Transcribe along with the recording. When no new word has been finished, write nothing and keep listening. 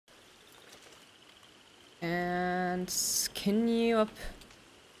And skin you up.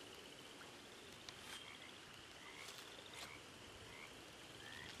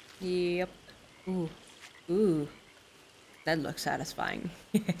 Yep. Ooh. Ooh. That looks satisfying.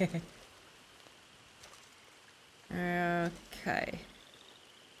 Okay.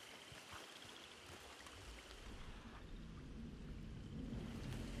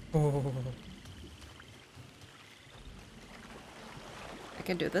 Oh. I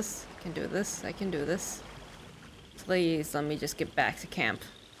can do this. I can do this. I can do this. Please let me just get back to camp.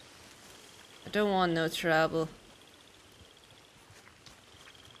 I don't want no trouble.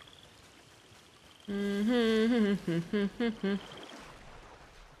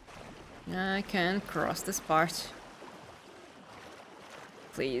 I can cross this part.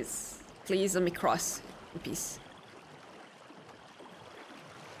 Please. Please let me cross in peace.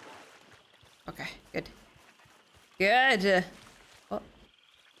 Okay, good. Good! Oh,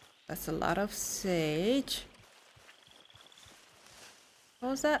 that's a lot of sage.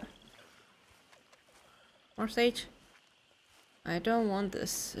 What was that? More sage? I don't want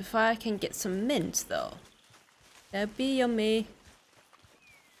this. If I can get some mint, though, that'd be yummy.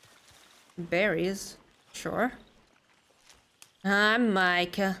 Berries, sure. I'm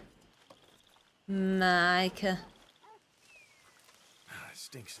Micah. Micah. It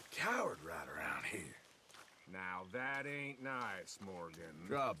stinks of coward right around here. Now that ain't nice, Morgan.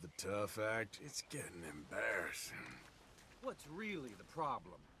 Drop the tough act. It's getting embarrassing. What's really the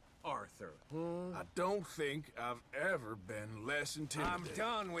problem, Arthur? I don't think I've ever been less intimidated. I'm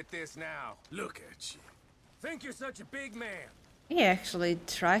done with this now. Look at you. Think you're such a big man. He actually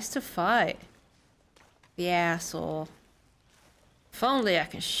tries to fight. The asshole. If only I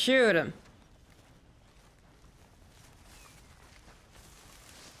can shoot him.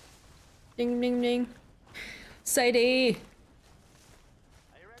 Ding ding ding. Sadie!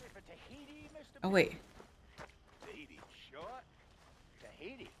 Are you ready for Tahiti, Mr. Oh wait. Tahiti, sure?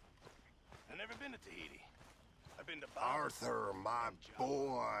 Tahiti? I've never been to Tahiti. I've been to Arthur, my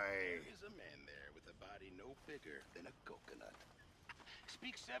boy. There is a man there with a body no bigger than a coconut.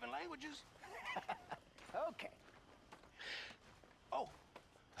 Speaks 7 languages? Okay. Oh,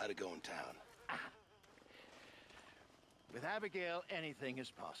 how'd it go in town? With Abigail, anything is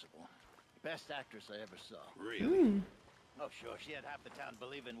possible. Best actress I ever saw. Really? Oh, sure. She had half the town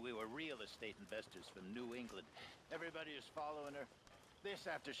believing we were real estate investors from New England. Everybody is following her. This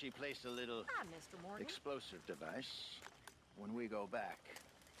after she placed a little Mr. Morgan. explosive device. When we go back,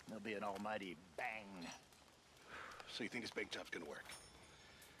 there'll be an almighty bang. So you think this big job's gonna work?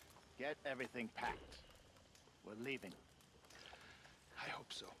 Get everything packed. We're leaving. I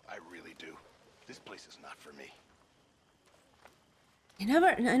hope so. I really do. This place is not for me. I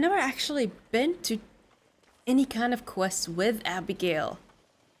never actually been to any kind of quest with Abigail.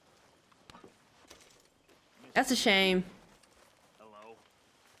 That's a shame. Hello?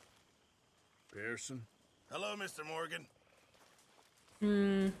 Pearson? Hello, Mr. Morgan.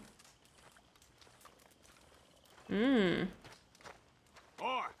 Boy!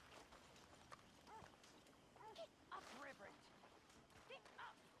 Up, Reverend.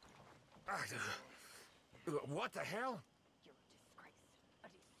 What the hell? You're a disgrace. A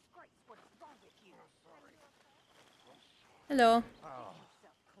disgrace. What is wrong with you? Hello.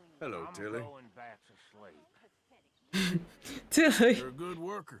 Hello, I'm Tilly. going back to sleep. Tilly. You're a good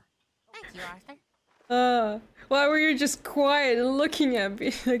worker. Thank you, Arthur. Why were you just quiet and looking at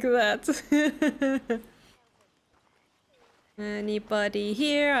me like that? Anybody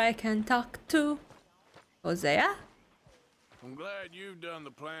here I can talk to? Hosea? I'm glad you've done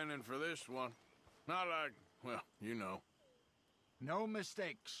the planning for this one. Not like, well, you know. No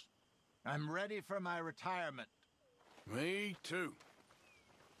mistakes. I'm ready for my retirement. Me too.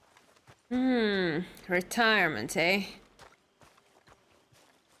 Retirement, eh?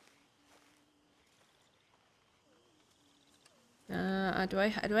 Do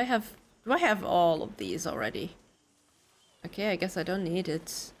I have all of these already? Okay, I guess I don't need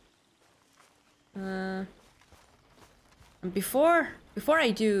it. And before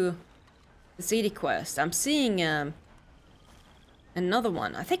I do the city quest, I'm seeing another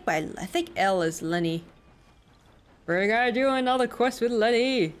one. I think L is Lenny. We're gonna do another quest with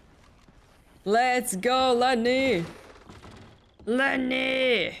Lenny. Let's go, Lenny.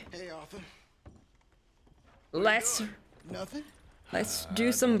 Lenny. Hey, Arthur. Nothing? Let's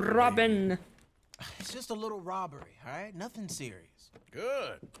do some robbing. It's just a little robbery, all right? Nothing serious.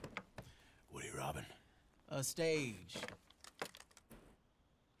 Good. What are you robbing? A stage.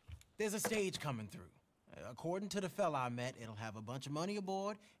 There's a stage coming through. According to the fella I met, it'll have a bunch of money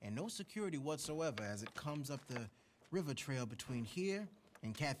aboard and no security whatsoever as it comes up the river trail between here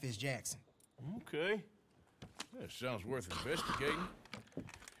and Catfish Jackson. Okay. That sounds worth investigating.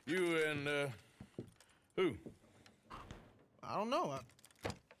 You and, who? I don't know.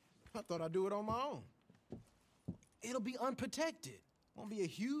 I thought I'd do it on my own. It'll be unprotected. Won't be a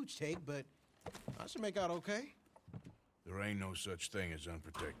huge take, but I should make out okay. There ain't no such thing as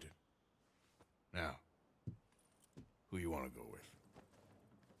unprotected. Now, who you want to go with?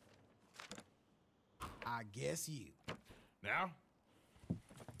 I guess you. Now?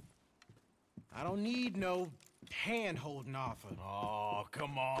 I don't need no hand-holding offer. Oh,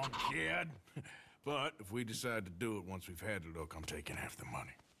 come on, kid. But if we decide to do it once we've had a look, I'm taking half the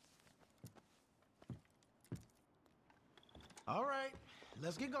money. All right,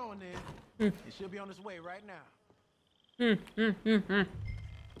 let's get going then. It should be on its way right now.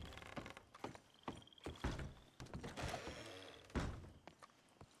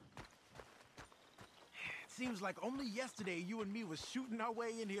 Seems like only yesterday you and me was shooting our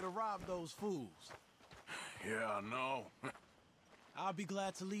way in here to rob those fools. Yeah, I know. I'll be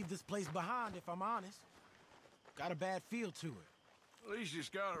glad to leave this place behind if I'm honest. Got a bad feel to it. At least it's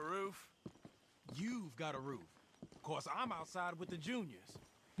got a roof. You've got a roof. Of course, I'm outside with the juniors.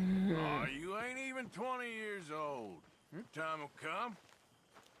 Oh, you ain't even 20 years old. Your time will come.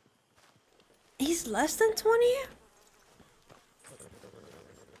 He's less than 20?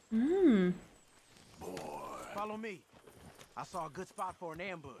 Follow me. I saw a good spot for an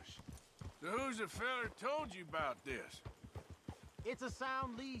ambush. So who's the fella told you about this? It's a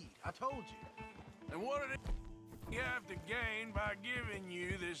sound lead, I told you. And what did he have to gain by giving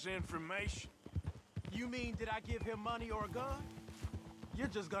you this information? You mean, did I give him money or a gun? You're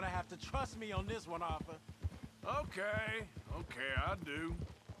just gonna have to trust me on this one, Arthur. Okay, I do.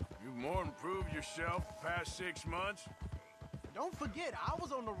 You've more than proved yourself the past 6 months. Don't forget, I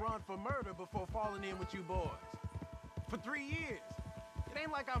was on the run for murder before falling in with you boys. For 3 years. It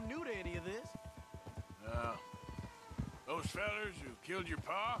ain't like I'm new to any of this. Those fellers who killed your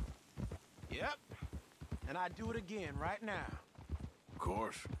pa? Yep. And I'd do it again right now. Of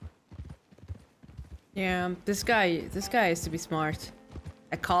course. Yeah, this guy used to be smart.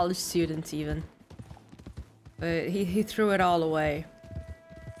 A college student even. But he threw it all away.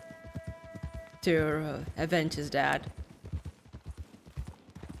 To avenge his dad.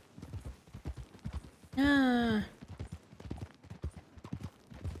 Ah.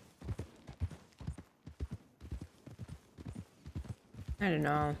 I don't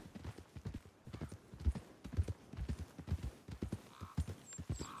know.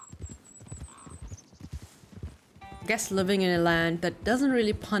 I guess living in a land that doesn't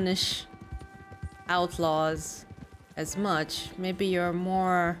really punish outlaws as much, maybe you're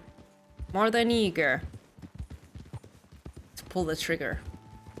more than eager to pull the trigger.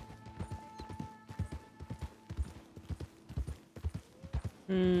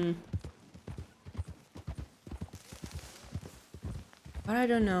 But I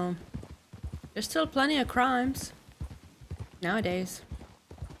don't know. There's still plenty of crimes nowadays.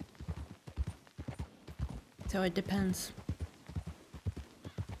 So it depends.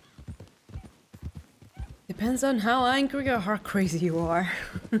 Depends on how angry or how crazy you are.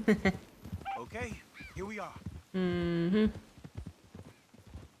 Okay, here we are.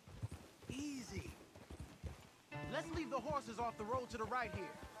 Easy. Let's leave the horses off the road to the right here.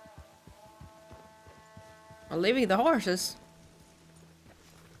 Well, leaving the horses.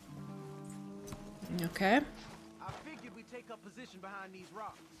 Okay. I figured we'd take up position behind these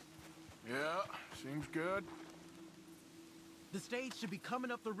rocks. Yeah, seems good. The stage should be coming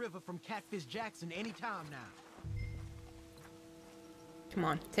up the river from Catfish Jackson any time now. Come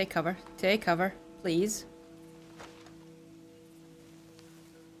on, take cover. Take cover, please.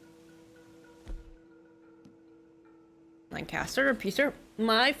 Lancaster repeater,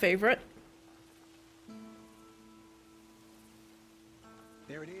 my favorite.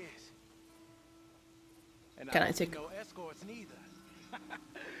 There it is. And Can I don't see take- no escorts neither.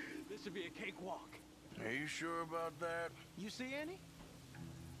 This should be a cakewalk. Are you sure about that? You see any?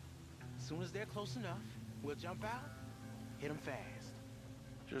 As soon as they're close enough, we'll jump out, hit them fast.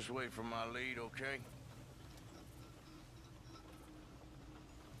 Just wait for my lead, okay?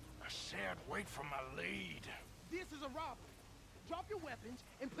 I said wait for my lead. This is a robbery. Drop your weapons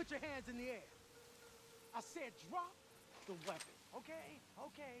and put your hands in the air. I said drop the weapons. Okay,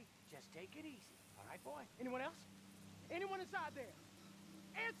 okay. Just take it easy. All right, boy? Anyone else? Anyone inside there?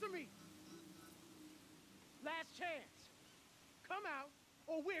 Answer me! Last chance. Come out,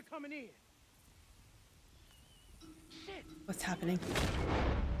 or we're coming in. Shit! What's happening?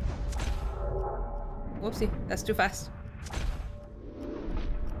 Whoopsie, that's too fast.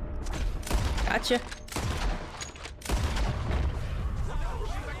 Gotcha.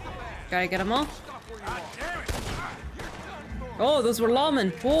 Gotta get them all. God damn it! Oh, those were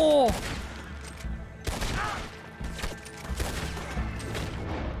lawmen. Oh.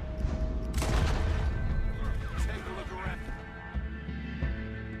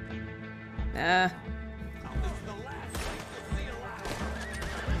 Ah.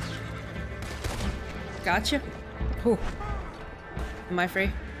 Gotcha. Whew. Am I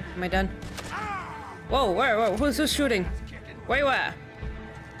free? Am I done? Whoa, where? Who's shooting? Where?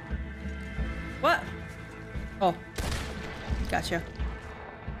 What? Oh. Gotcha.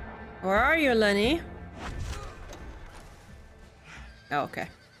 Where are you, Lenny? Oh, okay.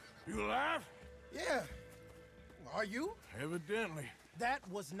 You alive? Yeah. Are you? Evidently. That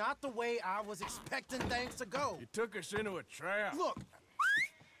was not the way I was expecting things to go. You took us into a trap. Look,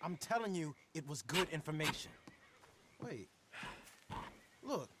 I'm telling you, it was good information. Wait.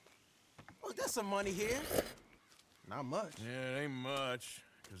 Look, there's some money here. Not much. Yeah, it ain't much,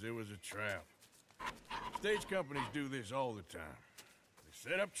 because it was a trap. Stage companies do this all the time. They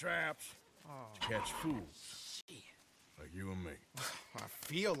set up traps to catch fools. Like you and me. I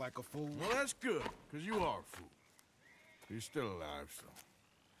feel like a fool. Well, that's good, because you are a fool. You're still alive, so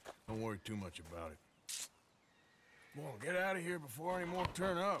don't worry too much about it. Come on, get out of here before any more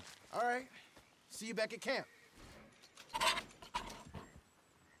turn up. All right. See you back at camp.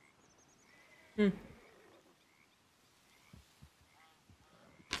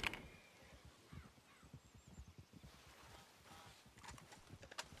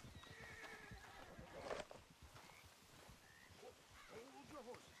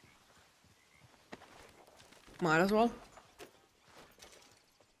 Might as well.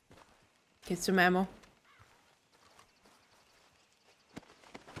 Get some ammo.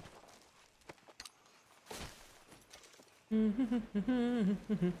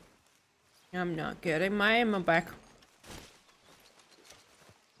 I'm not getting my ammo back.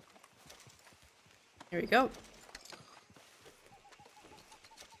 Here we go.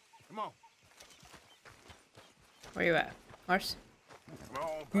 Come on. Where you at? Horse? Come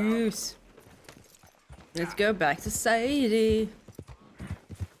on, pal. Goose. Let's go back to Sadie.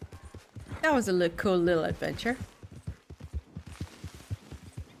 That was a cool little adventure.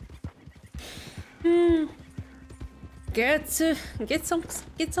 Get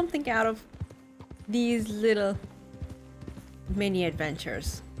something out of these little mini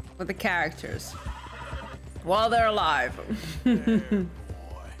adventures with the characters while they're alive. There, boy.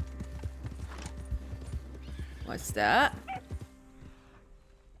 What's that?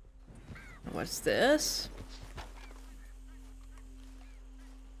 What's this?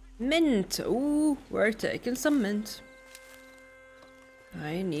 Mint. Ooh, we're taking some mint.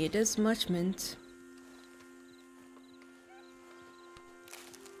 I need as much mint.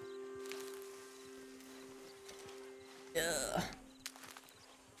 Ugh.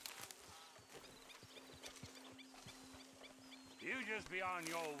 You just be on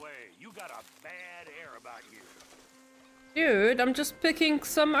your way. You got a bad air about you. Dude, I'm just picking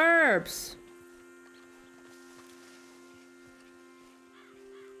some herbs.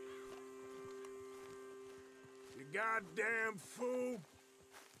 You goddamn fool.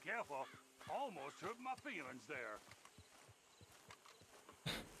 Careful. Almost hurt my feelings there.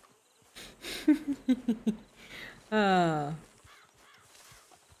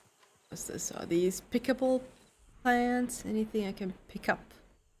 What's this? Are these pickable plants? Anything I can pick up?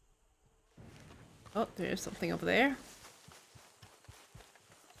 Oh, there's something over there.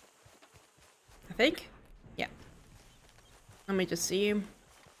 I think? Yeah. Let me just see.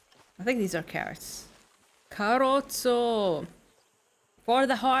 I think these are carrots. Carrozzo! For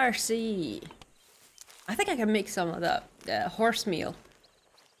the horsey! I think I can make some of the horse meal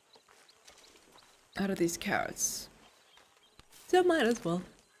out of these carrots. So might as well.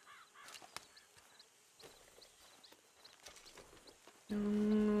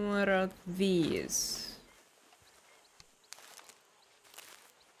 What are these?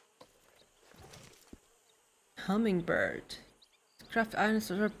 Hummingbird. Craft items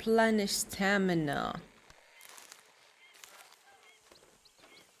to replenish stamina.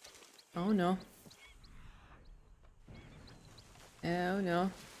 Oh no. Oh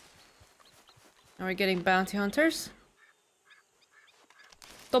no. Are we getting bounty hunters?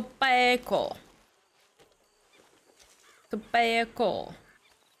 Tobacco. Tobacco.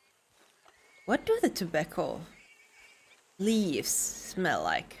 What do the tobacco leaves smell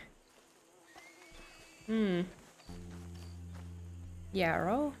like?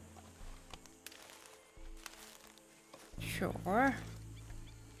 Yarrow? Sure.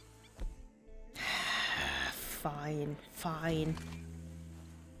 Fine, fine.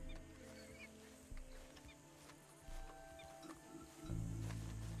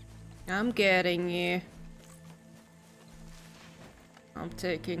 I'm getting you. I'm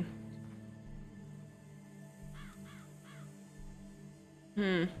taking.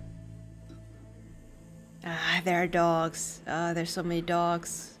 Ah, there are dogs. Ah, there's so many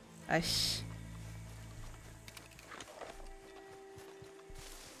dogs.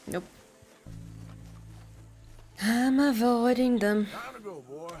 Nope. I'm avoiding them. Time to go,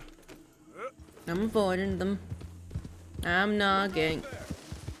 boy. I'm avoiding them. I'm nogging.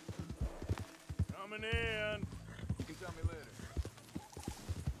 Coming in. You can tell me later.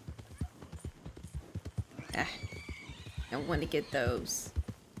 Ah, don't want to get those.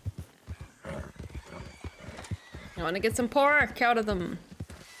 I want to get some pork out of them.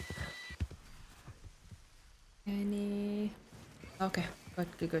 Any? Okay,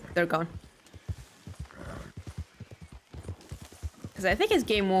 good. They're gone. Because I think it's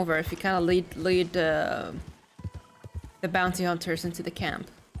game over if you kind of lead the bounty hunters into the camp.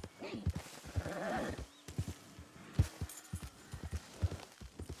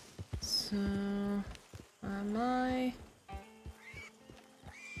 So, am I?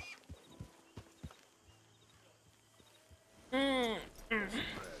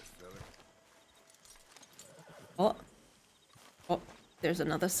 Oh, there's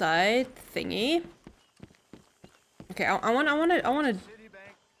another side thingy. Okay, I want to. City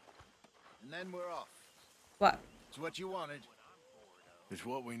Bank, and then we're off. What? It's what you wanted. It's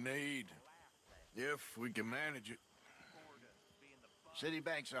what we need. If we can manage it. City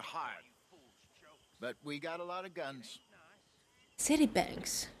banks are hard, but we got a lot of guns. City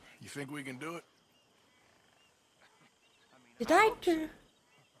banks. You think we can do it? Did I do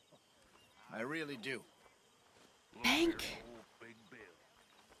I really do. bank?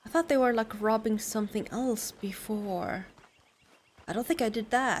 I thought they were like robbing something else before. I don't think I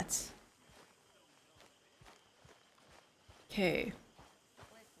did that. Okay.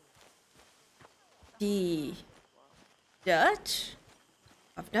 The Dutch?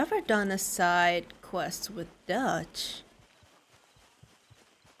 I've never done a side quest with Dutch.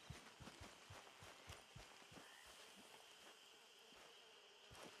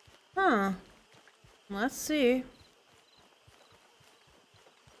 Huh. Let's see.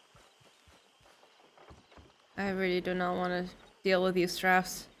 I really do not want to deal with you,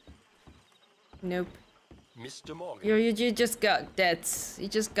 Strauss. Nope. Mr. Morgan. You just got debts. You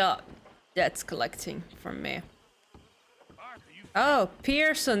just got debts collecting from me. Oh,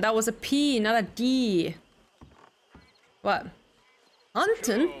 Pearson. That was a P, not a D. What?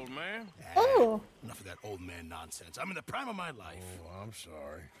 Hunting? Old man. Oh. Enough of that old man nonsense. I'm in the prime of my life. Oh, I'm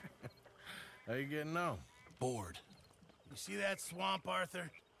sorry. How you getting on? Bored. You see that swamp, Arthur?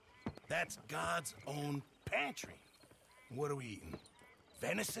 That's God's own pantry. What are we eating?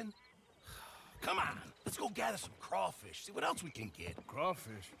 Venison? Come on, let's go gather some crawfish. See what else we can get.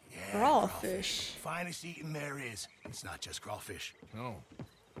 Crawfish? Yeah, Crawfish. Finest eating there is. It's not just crawfish. No.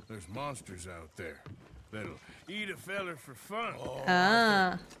 There's monsters out there that'll eat a feller for fun. Oh,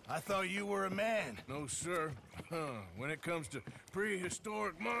 Ah. I thought you were a man. No, sir. When it comes to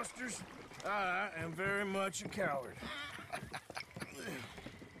prehistoric monsters, I am very much a coward.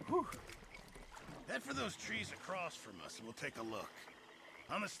 Head for those trees across from us and we'll take a look.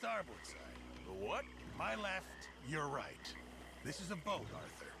 On the starboard side. The what? My left, your right. This is a boat,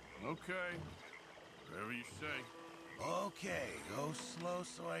 Arthur. Okay. Whatever you say. Okay, go slow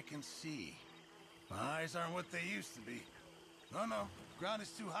so I can see. My eyes aren't what they used to be. No, ground is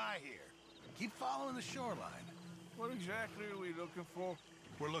too high here. Keep following the shoreline. What exactly are we looking for?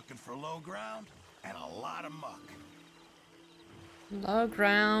 We're looking for low ground and a lot of muck. Low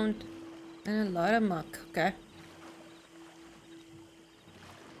ground and a lot of muck. Okay.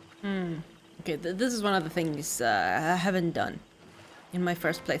 Okay, this is one of the things I haven't done in my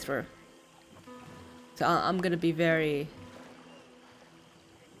first playthrough. So I'm gonna be very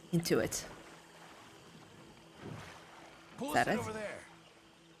into it. Pull That us in it? over there.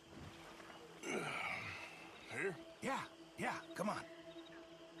 Here? Yeah, come on.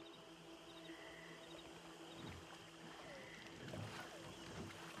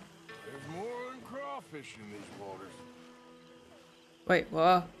 There's more than crawfish in these waters. Wait,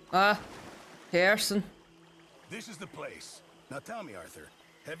 what? Pearson. This is the place. Now tell me, Arthur,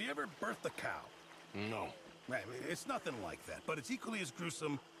 have you ever birthed a cow? No. Right, it's nothing like that, but it's equally as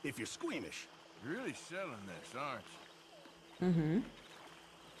gruesome if you're squeamish. You're really selling this, aren't you?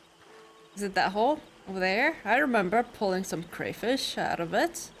 Is it that hole over there? I remember pulling some crayfish out of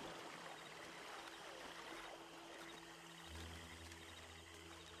it.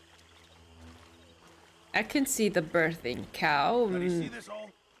 I can see the birthing cow Now, do you see this hole?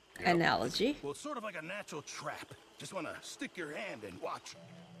 analogy. Well, it's sort of like a natural trap. Just want to stick your hand and watch.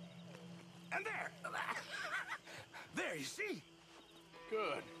 And there! There, you see?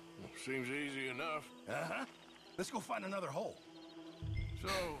 Good. Seems easy enough. Uh-huh. Let's go find another hole. So,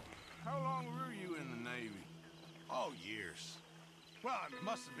 how long were you in the Navy? Oh, years. Well, it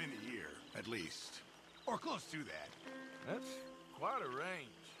must have been a year, at least. Or close to that. That's quite a range.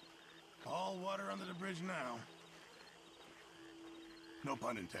 All water under the bridge now. No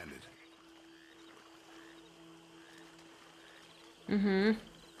pun intended. Mm-hmm.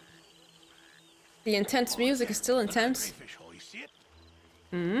 The intense music is still intense. Crayfish hole, you see it?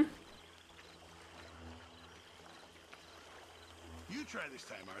 Mm-hmm. You try this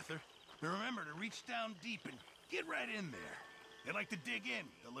time, Arthur. And remember to reach down deep and get right in there. They like to dig in,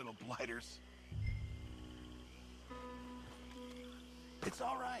 the little blighters. It's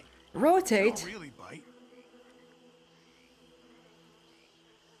all right. Rotate. They don't really bite.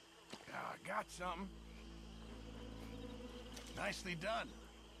 I got something. Nicely done.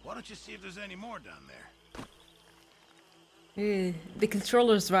 Why don't you see if there's any more down there? The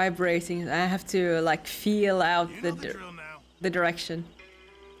controller's vibrating. I have to like feel out You know the drill now. the direction.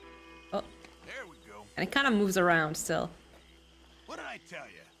 Oh, There we go. and it kind of moves around still. What did I tell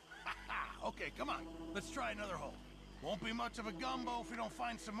you? Okay, come on. Let's try another hole. Won't be much of a gumbo if we don't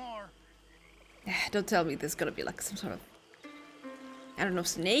find some more. Don't tell me there's gonna be like some sort of, I don't know,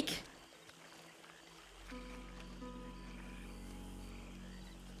 snake?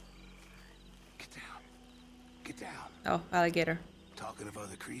 Get down. Get down. Oh, alligator. Talking of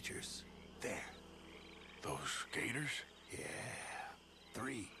other creatures. There. Those gators? Yeah.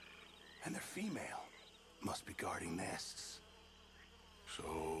 3. And they're female. Must be guarding nests.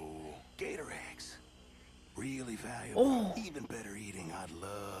 So... Gator eggs. Really valuable. Oh. Even better eating. I'd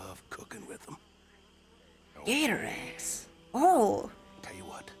love cooking with them. Gator eggs. Oh. Tell you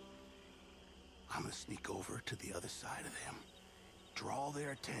what. I'm gonna sneak over to the other side of them. Draw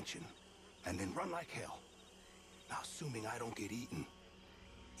their attention. And then run like hell. Now, assuming I don't get eaten,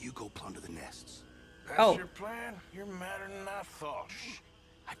 you go plunder the nests. That's Oh. your plan? You're madder than I thought.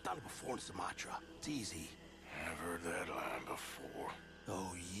 I've done it before in Sumatra. It's easy. I've heard that line before.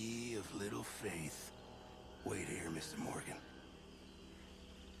 Oh, ye of little faith. Wait here, Mr. Morgan.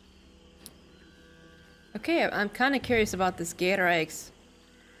 Okay, I'm kind of curious about this gator eggs.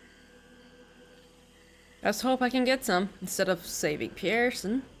 Let's hope I can get some instead of saving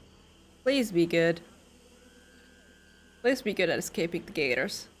Pearson. Please be good. Please be good at escaping the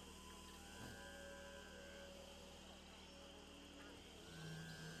gators.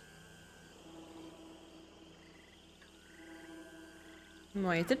 I'm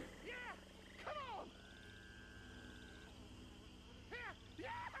waiting. Yeah! Come on! Yeah!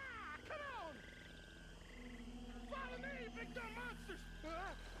 Come on! Follow me, big dumb monsters!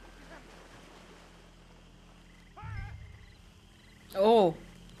 Oh.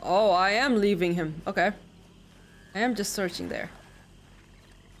 Oh, I am leaving him. Okay. I am just searching there.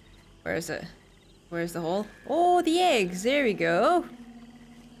 Where is it? Where's the hole? Oh, the eggs! There we go!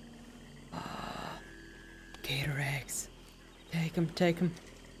 Ah, gator eggs. Take them, take them.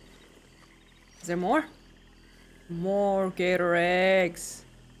 Is there more? More gator eggs.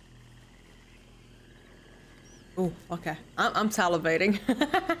 Oh, okay. I'm salivating.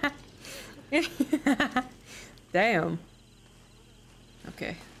 Damn.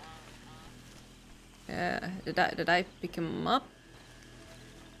 Okay. Did I pick him up?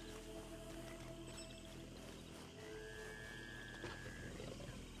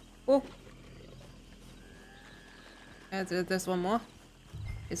 Oh. There's one more.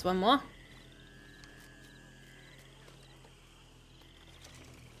 There's one more.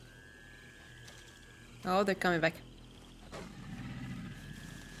 Oh, they're coming back.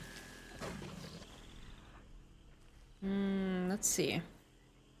 Let's see.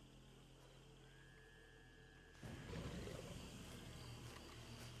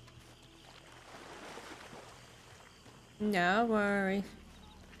 No worries.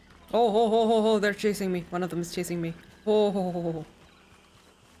 Oh, they're chasing me. One of them is chasing me. Oh.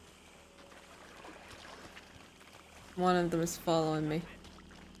 One of them is following me.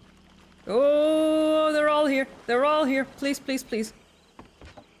 Oh, they're all here. They're all here. Please, please, please.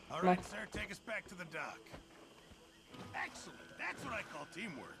 All right, sir, take us back to the dock. Excellent. That's what I call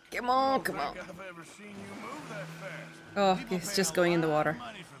teamwork. Come on, come on. I don't think I've ever seen you move that fast. Oh, People it's pay just a going in the lot water. of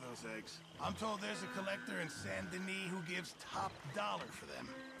money for those eggs. I'm told there's a collector in Saint Denis who gives top dollar for them.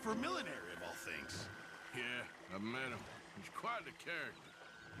 For military, of all things. Yeah, I've met him. He's quite the character.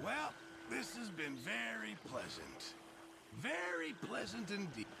 Well, this has been very pleasant. Very pleasant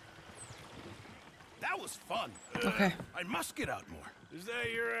indeed. That was fun. Okay. I must get out more. Is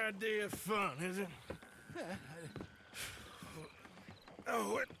that your idea of fun, is it?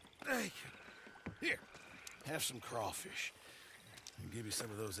 Oh, what? Thank you. Here, have some crawfish. and give you some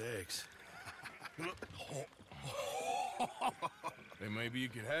of those eggs. Hey, maybe you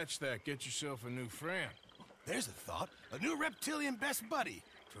could hatch that, get yourself a new friend. There's a thought. A new reptilian best buddy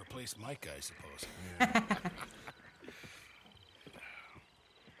to replace Micah, I suppose.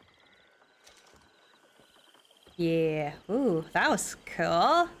 Yeah. Ooh, that was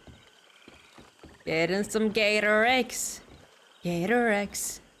cool. Getting some gator eggs. Gator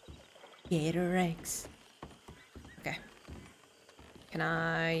eggs. Gator eggs. Okay. Can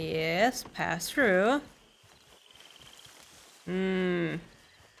I... Yes, pass through. Do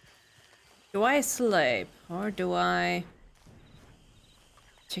I sleep or do I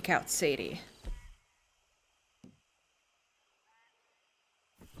check out Sadie?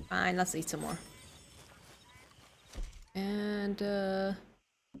 Fine, let's eat some more. And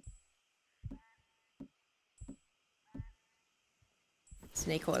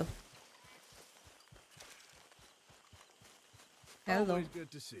snake oil. Hello. Always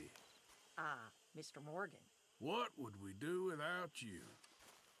good to see you. Mr. Morgan. What would we do without you?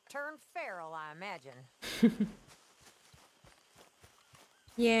 Turned feral, I imagine.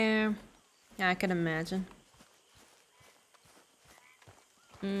 Yeah, I can imagine.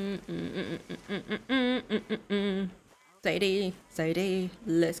 Sadie, Sadie,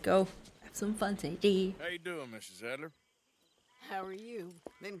 let's go have some fun, Sadie. How you doing, Mrs. Adler? How are you?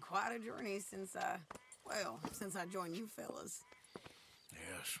 Been quite a journey since I joined you fellas.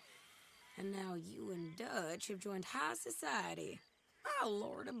 Yes. And now you and Dutch have joined high society. Oh,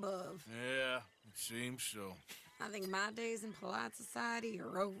 Lord above. Yeah, it seems so. I think my days in polite society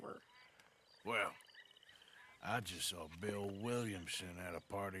are over. Well, I just saw Bill Williamson at a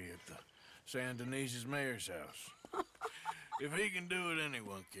party at the San Denise's mayor's house. If he can do it,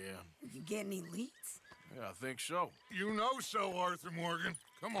 anyone can. You get any leads? Yeah, I think so. You know so, Arthur Morgan.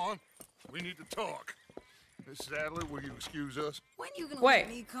 Come on, we need to talk. Miss Sadler, will you excuse us? When you gonna Wait. let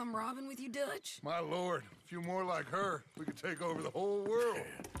me come robbing with you, Dutch? My lord, a few more like her, we could take over the whole world.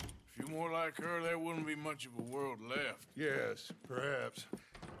 If you're more like her, there wouldn't be much of a world left. Yes, perhaps.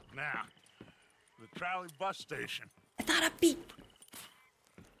 Now, the trolley bus station. I thought a beep.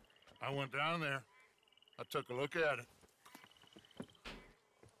 I went down there. I took a look at it.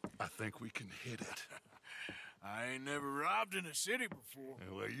 I think we can hit it. I ain't never robbed in a city before.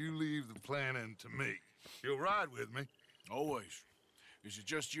 Well, you leave the planning to me. You'll ride with me? Always. Is it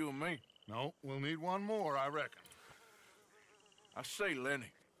just you and me? No, we'll need one more, I reckon. I say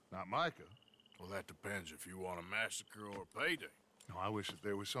Lenny. Not Micah. Well, that depends if you want a massacre or a payday. No, I wish that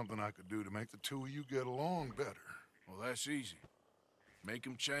there was something I could do to make the two of you get along better. Well, that's easy. Make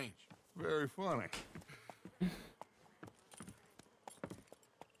him change. Very funny.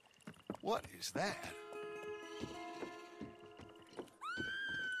 What is that?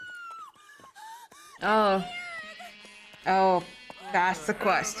 Oh. Oh, that's the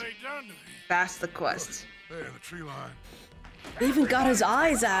quest. What have they done to me? That's the quest. There in the tree line. They even got his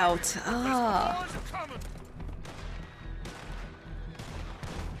eyes out. Ah. Boys are coming.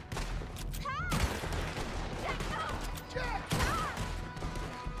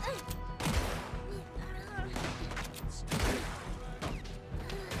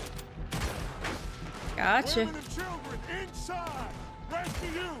 Gotcha. Women and children inside. Rest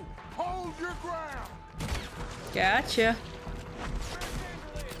of you, hold your ground. Gotcha.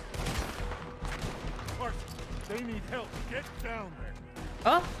 Arthur, they need help. Get down there.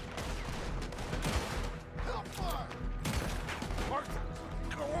 Oh. Hellfire! Arthur,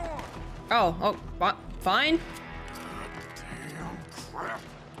 go on. Oh, fine. Damn crap.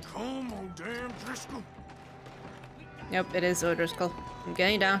 Come on, damn Driscoll. Yep, it is O'Driscoll. I'm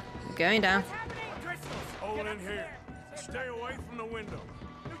going down. I'm going down. Hold in here. Stay away from the window.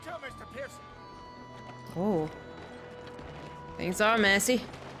 You tell Mr. Pearson. Oh. Things are messy.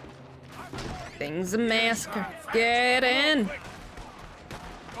 Things are massacre. Get in.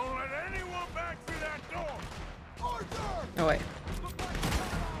 Don't let anyone back through that door. Arthur! Oh, wait.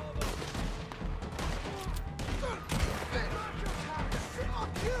 I'll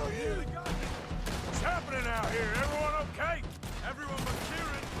kill you! What's happening out here? Everyone okay? Everyone but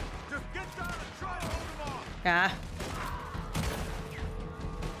Kieran. Just get down and try to hold him off. Ah.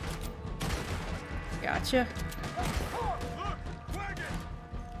 Gotcha. Look, wagon.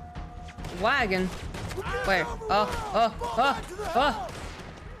 Wagon. Where? Oh.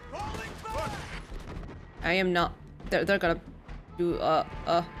 I am not. They're gonna do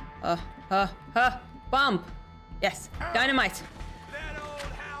bomb. Yes. Dynamite. That old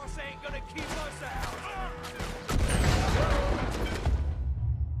house ain't gonna keep us out.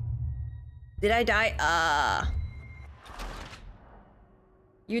 Did I die?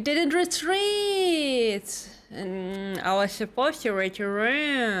 You didn't retreat. Wait, and I was supposed to wait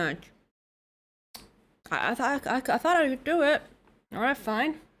around. I thought I could do it. All right,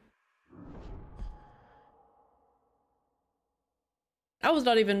 fine. I was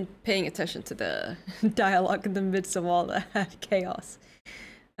not even paying attention to the dialogue in the midst of all that chaos.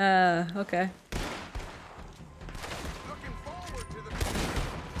 Okay. Looking forward to the...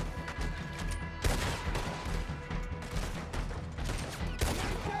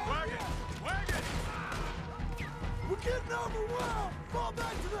 Wagon! We're getting overwhelmed! Fall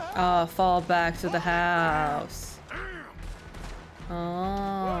back to the house! Fall back to the house. What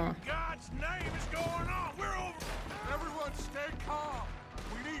Oh. in God's name is going on? We're over... Everyone stay calm.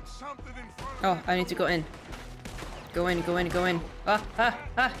 We need something in front of... Oh, I need to go in. Go in, go in, go in.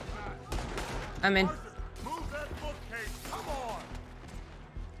 Ah. I'm in. Arthur, move that bookcase. Come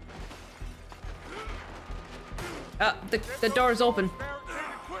on. The door's open.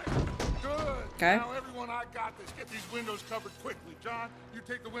 Good. Okay. Now, everyone, I got this. Get these windows covered quickly. John, you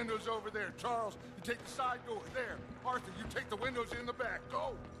take the windows over there. Charles, you take the side door there. Arthur, you take the windows in the back.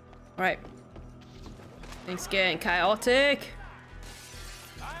 Go. Right. Things getting chaotic.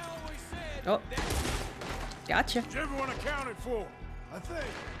 I always said Oh. Gotcha. Is everyone accounted for? I think.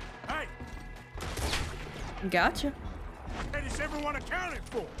 Hey, Gotcha. is everyone accounted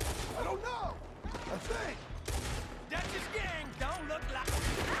for? I don't know. I think. Dutch's gang don't look like...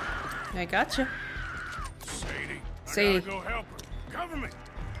 I gotcha. Sadie. Sadie. I gotta go help her. Cover me.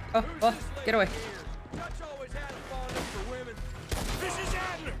 Oh, get away. Dutch always had a fondness for women. This is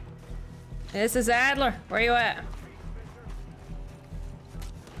Adler. This is Adler. Where you at?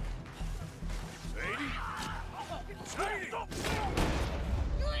 Sadie.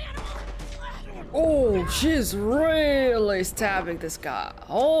 Oh, she's really stabbing this guy.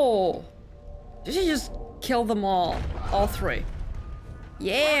 Oh. Did she just kill them all? All three.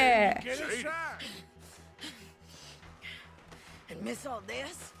 Yeah. Get inside. And miss all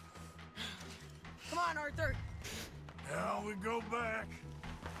this? Come on, Arthur. Now we go back.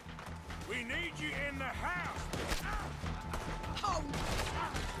 We need you in the house. Oh,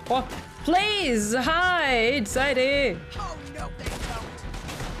 Oh, please hide, Sadie. oh no, they don't.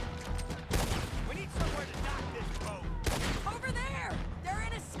 We need somewhere to dock this boat. Over there. They're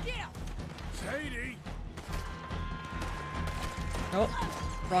in a skiff. Sadie. Oh,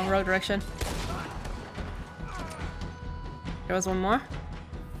 wrong road direction. There was one more.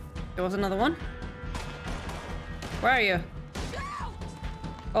 There was another one. Where are you?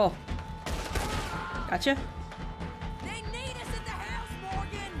 Oh. Gotcha. They need us at the house,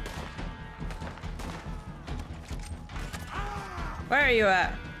 Morgan. Where are you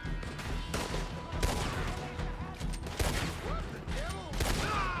at?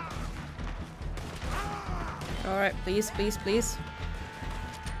 Alright, please, please, please.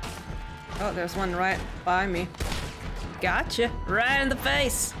 Oh, there's one right by me. Gotcha. Right in the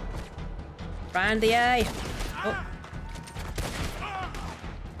face. Right in the eye. Oh.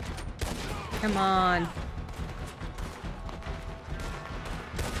 Come on.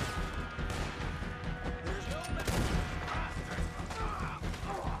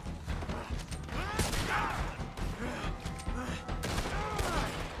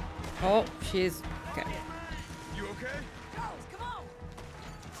 Oh, she's okay. You okay? Come on.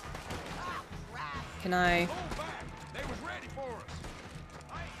 Can I? Hold back. They was ready for us.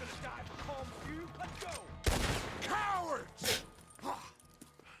 I ain't gonna die for calm you. Let's go. Cowards!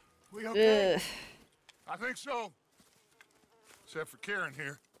 We okay? Ugh. I think so. Except for Karen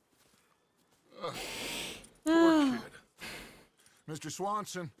here. Poor kid. Mr.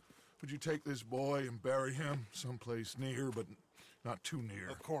 Swanson, would you take this boy and bury him someplace near, but not too near?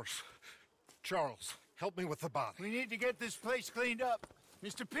 Of course. Charles, help me with the body. We need to get this place cleaned up.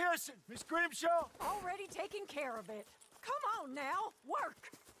 Mr. Pearson, Miss Grimshaw. Already taking care of it. Come on now,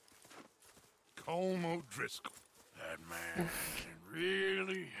 work. Colm O'Driscoll. That man can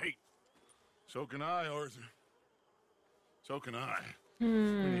really hate. So can I, Arthur. So can I. We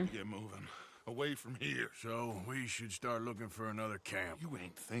need to get moving. Away from here. So we should start looking for another camp. You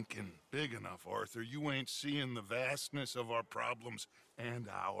ain't thinking big enough, Arthur. You ain't seeing the vastness of our problems and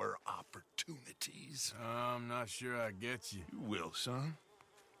our opportunities. I'm not sure I get you. You will, son.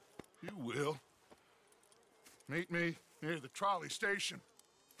 You will. Meet me near the trolley station.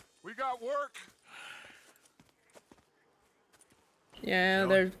 We got work.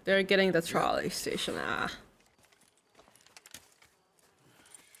 Yeah, they're getting the trolley station. Ah.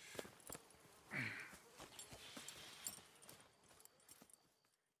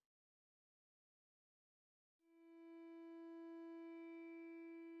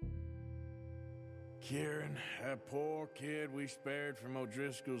 Kieran, that poor kid we spared from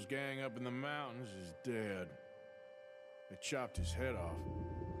O'Driscoll's gang up in the mountains is dead. They chopped his head off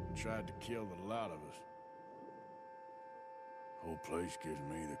and tried to kill the lot of us. Whole place gives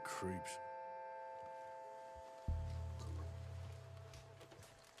me the creeps.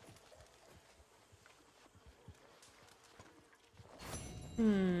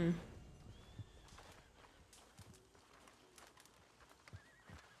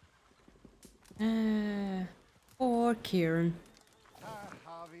 Poor Kieran.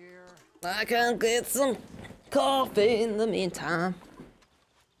 Javier. I can get some coffee in the meantime.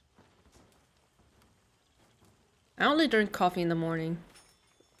 I only drink coffee in the morning.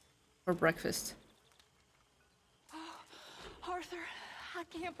 For breakfast. Arthur, I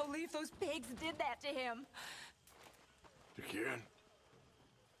can't believe those pigs did that to him. To Kieran?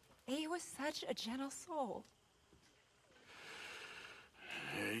 He was such a gentle soul.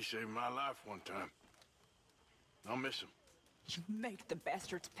 Yeah, he saved my life one time. I'll miss him. You make the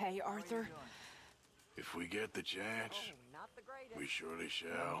bastards pay, Arthur. If we get the chance, Not the greatest. we surely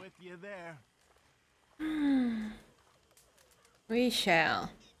shall. With you there. We shall.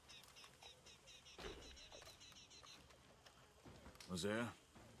 Hosea?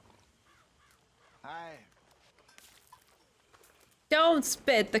 Hi. Don't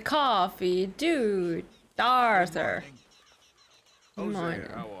spit the coffee, dude. Arthur. Good morning.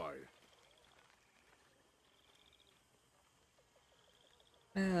 Hosea, how are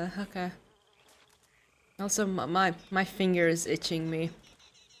you? Okay. Also, my finger is itching me.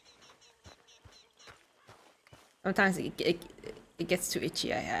 Sometimes it gets too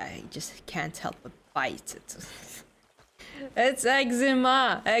itchy. I just can't help but bite it. It's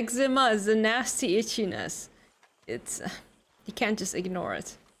eczema. Eczema is a nasty itchiness. It's you can't just ignore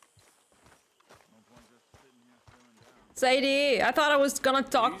it. Sadie, I thought I was gonna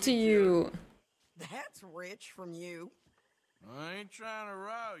talk to you. That's rich from you. I ain't trying to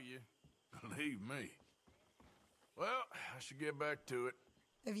rile you. Believe me. Well, I should get back to it.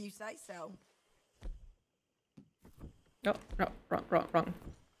 If you say so. No, no, wrong.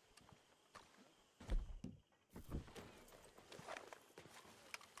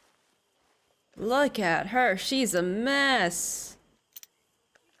 Look at her, she's a mess.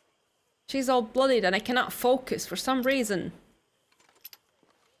 She's all bloodied and I cannot focus for some reason.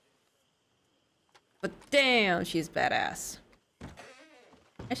 But damn, she's badass.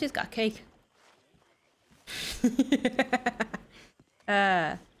 And she's got cake.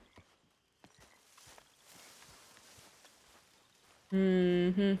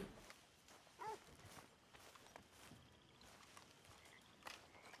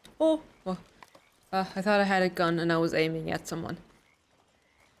 Oh, I thought I had a gun and I was aiming at someone.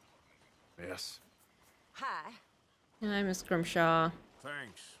 Yes. Hi. Hi, Miss Grimshaw.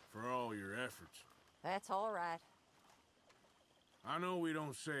 Thanks for all your efforts. That's all right. I know we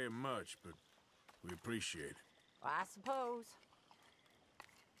don't say it much, but we appreciate it. I suppose.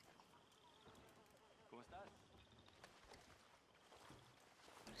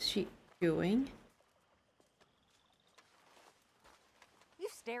 What's she doing? You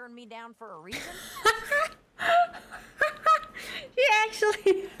staring me down for a reason? She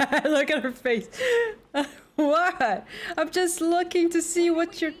actually look at her face. What? I'm just looking to see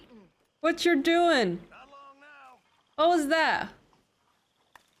what you're doing. What was that?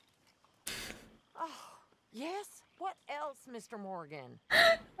 Oh, yes? What else, Mr. Morgan?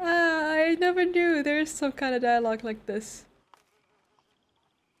 I never knew there's some kind of dialogue like this.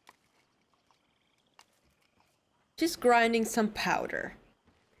 She's grinding some powder.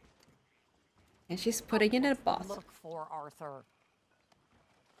 And she's putting it in a bottle. Look for Arthur.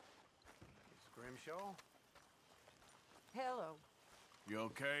 Scrimshaw? Hello. You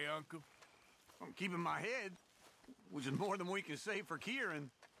okay, Uncle? I'm keeping my head, which is more than we can say for Kieran.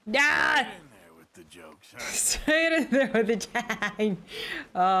 Ah! In there with the jokes, huh? Straight in there with the jang.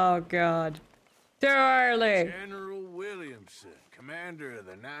 Oh god. Too early. General Williamson, commander of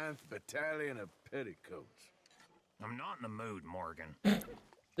the 9th Battalion of Petticoats. I'm not in the mood, Morgan.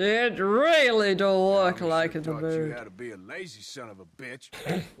 It really don't look I like should've in the taught you mood. how to be a lazy son of a bitch.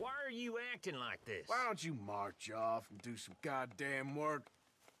 Why are you acting like this? Why don't you march off and do some goddamn work?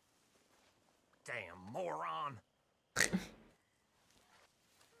 Damn moron.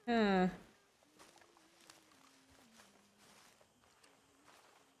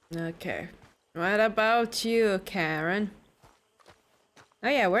 Okay. What about you, Karen? Oh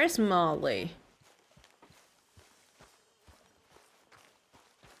yeah, where's Molly?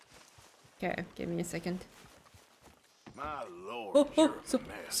 Okay, give me a second. My lord, Oh, you're so, a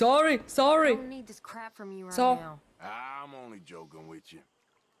mess. sorry. I don't need this crap from you right So- now. I'm only joking with you.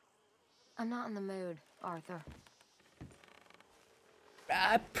 I'm not in the mood, Arthur.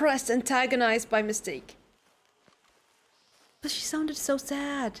 I pressed antagonize by mistake. But she sounded so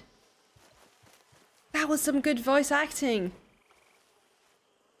sad. That was some good voice acting.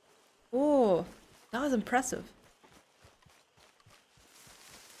 Oh, that was impressive.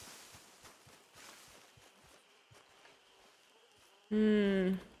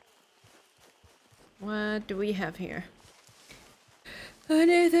 What do we have here?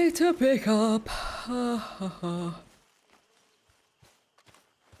 Anything to pick up.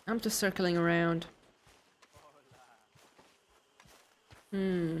 I'm just circling around.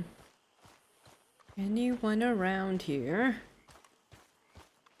 Anyone around here?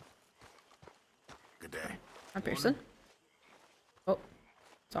 Good day. Hi, Pearson. Oh,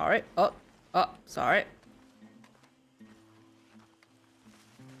 sorry. Oh, sorry.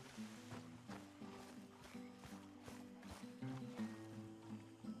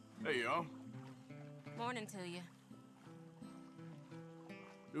 Hey, y'all. Morning to you.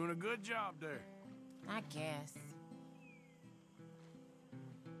 Doing a good job there. I guess.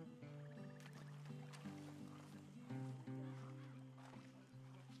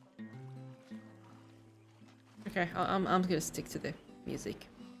 Okay, I'm gonna stick to the music.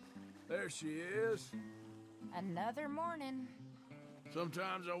 There she is. Another morning.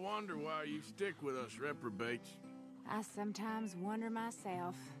 Sometimes I wonder why you stick with us reprobates. I sometimes wonder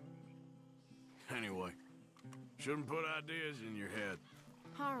myself. Anyway, shouldn't put ideas in your head.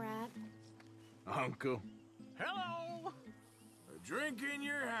 All right. Uncle. Hello! A drink in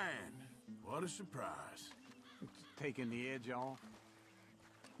your hand. What a surprise. Taking the edge off.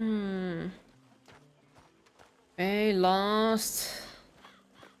 They lost.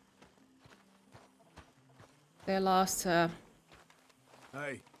 They lost.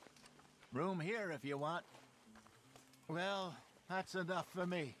 Hey, Room here if you want. Well, that's enough for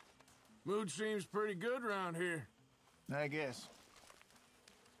me. mood seems pretty good around here. I guess.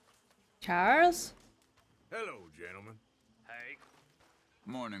 Charles? Hello, gentlemen. Hey,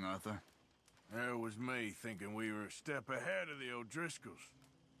 Morning, Arthur. There was me thinking we were a step ahead of the O'Driscolls.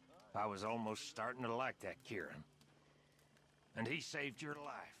 I was almost starting to like that Kieran. And he saved your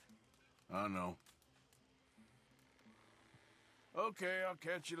life. I know. Okay, I'll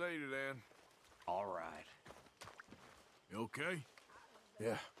catch you later then. All right. You okay?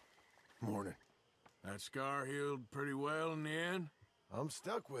 Yeah. Morning. That scar healed pretty well in the end? I'm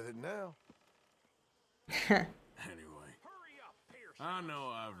stuck with it now. Anyway, I know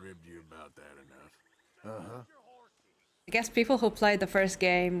I've ribbed you about that enough. Uh-huh. I guess people who played the first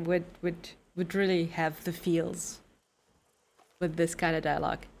game would really have the feels with this kind of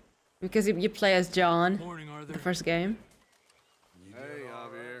dialogue, because you play as John. Morning, Arthur. The first game, Hey,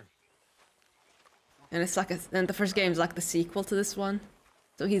 Javier. and it's like and the first game is like the sequel to this one,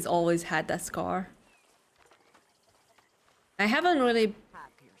 so he's always had that scar. I haven't really, Hi,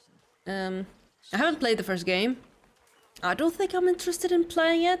 Pearson. I haven't played the first game. I don't think I'm interested in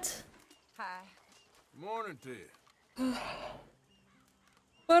playing it, Hi. Morning to you.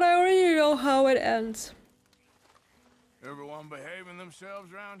 but I already know how it ends. Everyone behaving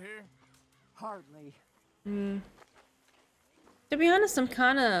themselves around here? Hardly. To be honest, I'm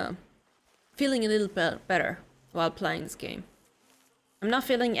kind of feeling a little bit better while playing this game. I'm not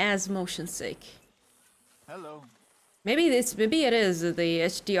feeling as motion sick. Hello. Maybe it is the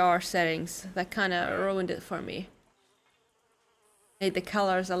HDR settings that kind of ruined it for me. Made the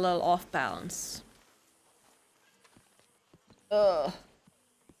colors a little off balance. Ugh.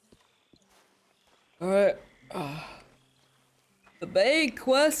 Alright. The big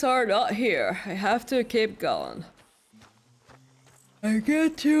quests are not here. I have to keep going. I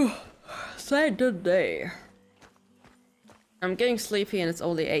get to save the day. I'm getting sleepy and it's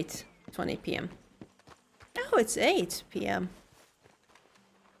only 8:20 p.m. Oh, it's 8 p.m.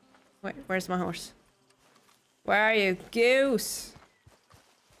 Wait, where's my horse? Where are you, Goose?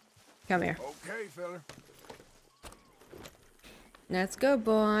 Come here. Okay, fella. Let's go,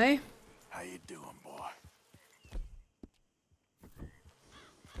 boy. How you doing, boy?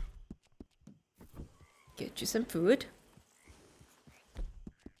 Get you some food.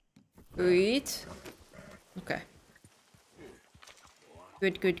 Eat. Okay.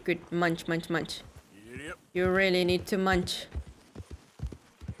 Good, good, good. Munch, munch, munch. Yep. You really need to munch.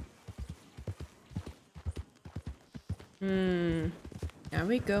 Are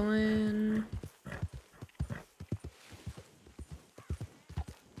we going?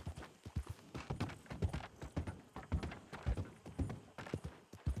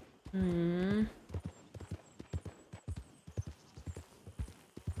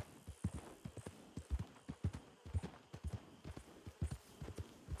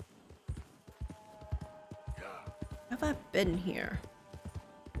 Have I been here?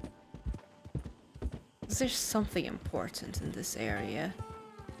 Is there something important in this area?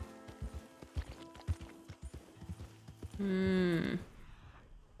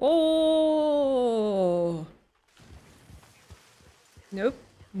 Oh! Nope.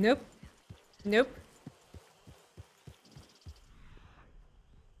 Nope. Nope.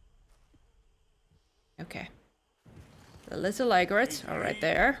 Okay. The little egrets are right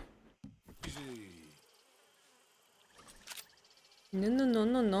there. No, no, no,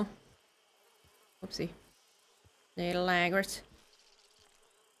 no, no. Oopsie. Little egrets.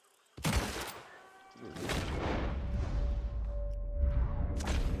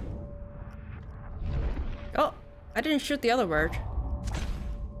 Oh, I didn't shoot the other bird.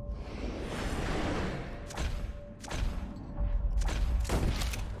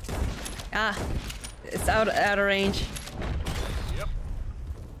 Ah, it's out of range. Yep.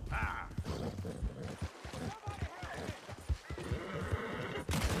 Ah.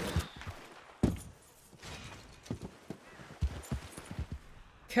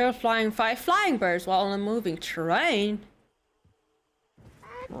 Kill flying 5 flying birds while on a moving terrain.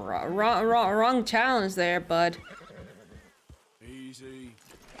 Wrong challenge there, bud. Easy.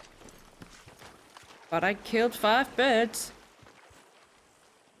 But I killed 5 birds.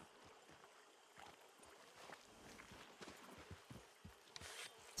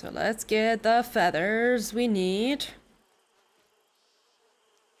 So let's get the feathers we need.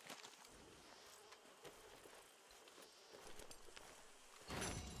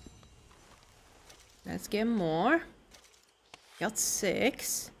 Let's get more. Got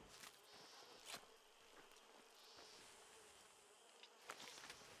 6.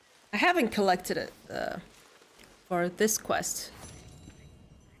 I haven't collected it for this quest.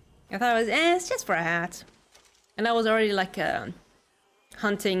 I thought it was, it's just for a hat. And I was already like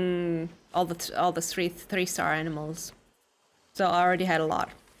hunting all the 3-star animals. So I already had a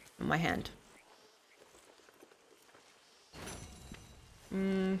lot in my hand.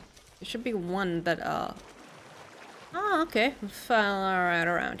 There should be one that oh, okay. Fell right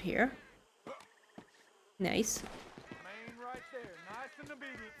around here. Nice. Main right there, nice and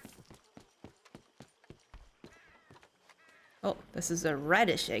obedient. Oh, this is a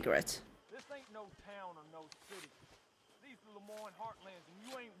reddish egret. This ain't no town or no city. These are Lemoyne heartlands, and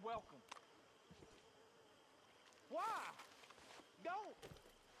you ain't welcome. Why? Go.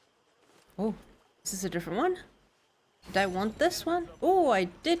 Oh, is this a different one? Did I want this one? Oh, I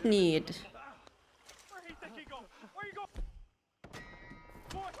did need. Where he think he going? Where you going?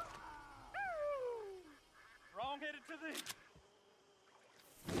 Boy. Wrong headed to thee.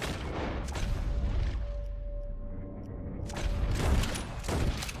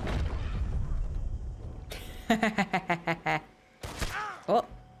 Oh.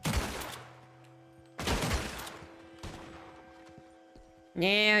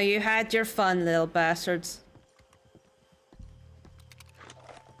 Yeah, you had your fun, little bastards.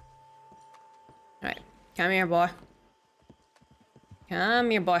 Alright, come here, boy. Come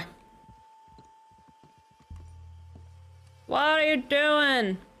here, boy. What are you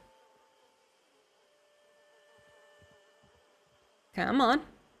doing? Come on.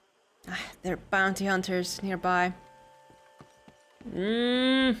 Ah, there are bounty hunters nearby.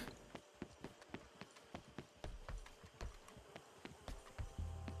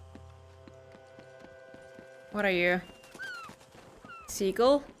 What are you?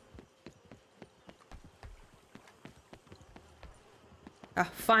 Seagull? Ah,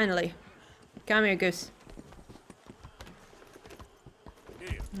 finally. Come here, Goose.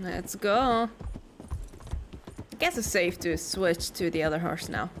 Let's go. I guess it's safe to switch to the other horse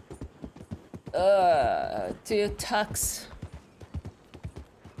now. To Tux.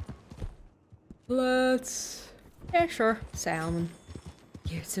 Let's... Yeah, sure. Salmon.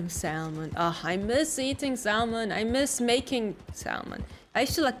 Get some salmon. Ah, I miss eating salmon. I miss making salmon. I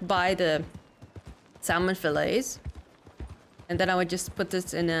used to like buy the salmon fillets. And then I would just put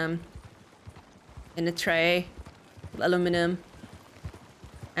this in a tray. Aluminum.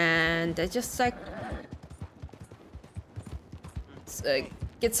 And I just like...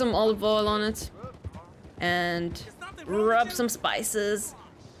 get some olive oil on it. And rub some spices.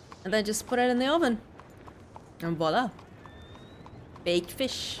 And then just put it in the oven. And voila. Baked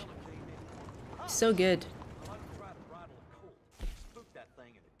fish. So good.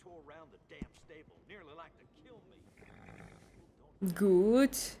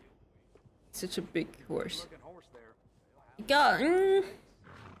 Good. Such a big horse. Got. Yeah,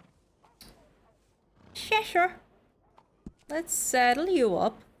 sure. Let's saddle you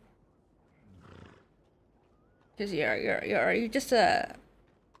up. Cause you're just a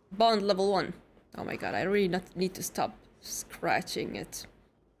bond level 1. Oh my god, I really need to stop scratching it.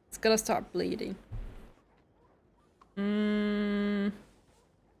 It's gonna start bleeding.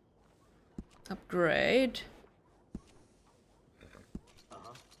 Upgrade.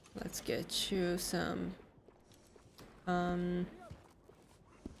 Let's get you some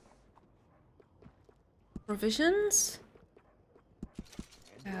provisions.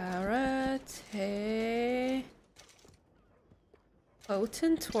 Carrot, hay.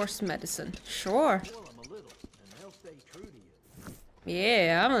 Potent horse medicine. Sure.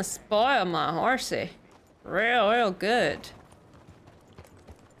 Yeah, I'm gonna spoil my horsey. Real good.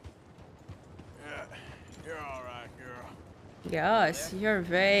 Yeah, you're all right, girl. Yes, you're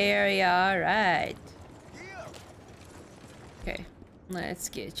very alright. Okay, let's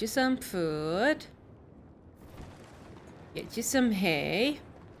get you some food. Get you some hay.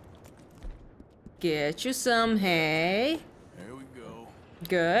 Get you some hay. There we go.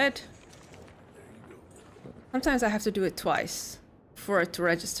 Good. There you go. Sometimes I have to do it twice for it to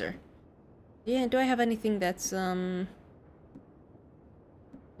register. Yeah, do I have anything that's wild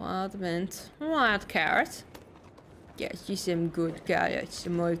mint? Wild carrot. Get you some good carrots,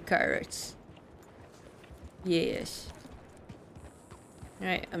 some more carrots. Yes.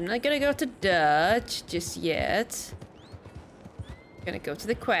 Alright, I'm not gonna go to Dutch just yet. Gonna go to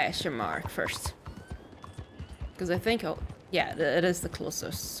the question mark first. Because I think, oh, yeah, it is the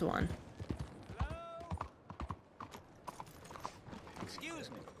closest one.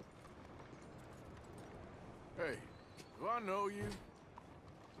 Excuse me. Hey, do I know you?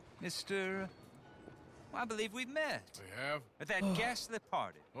 Mr. I believe we've met. We have? At that ghastly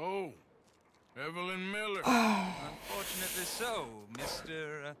party. Oh, Evelyn Miller. Unfortunately so,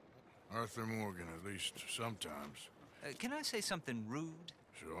 Mr. Arthur Morgan, at least sometimes. Can I say something rude?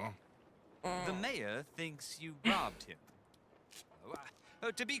 Sure. The mayor thinks you robbed him.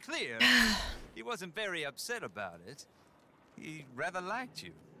 To be clear, he wasn't very upset about it. He rather liked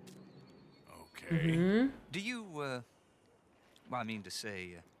you. Okay. Do you, well, I mean to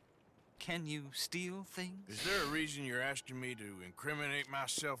say, can you steal things? Is there a reason you're asking me to incriminate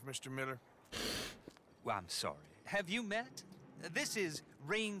myself, Mr. Miller? Well, I'm sorry. Have you met? This is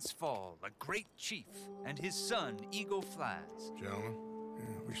Rains Fall, a great chief, and his son, Eagle Flies. Gentlemen?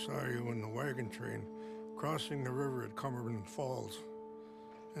 Yeah, we saw you in the wagon train crossing the river at Cumberland Falls.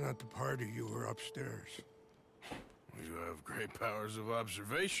 And at the party, you were upstairs. You have great powers of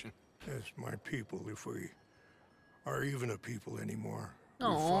observation. Yes, my people, if we are even a people anymore. Aww.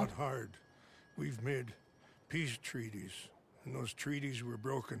 We've fought hard. We've made peace treaties, and those treaties were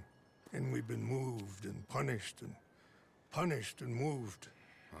broken. And we've been moved and punished and moved.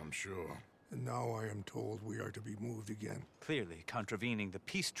 I'm sure. And now I am told we are to be moved again. Clearly contravening the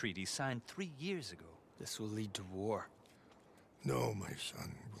peace treaty signed 3 years ago. This will lead to war. No, my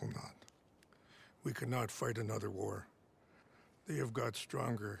son, will not. We cannot fight another war. They have got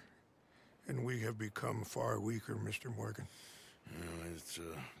stronger, and we have become far weaker, Mr. Morgan. Well, it's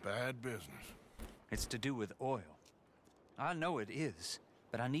a bad business. It's to do with oil. I know it is,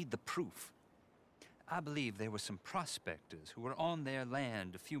 but I need the proof. I believe there were some prospectors who were on their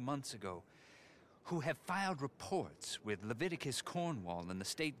land a few months ago who have filed reports with Leviticus Cornwall and the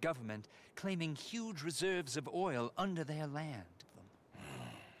state government claiming huge reserves of oil under their land.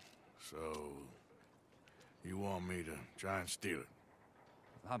 So, you want me to try and steal it?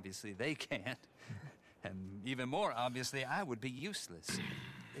 Obviously they can't. And even more obviously, I would be useless.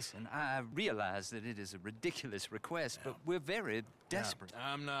 Listen, I realize that it is a ridiculous request, but we're very desperate.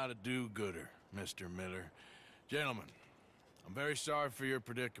 Now, I'm not a do-gooder, Mr. Miller. Gentlemen, I'm very sorry for your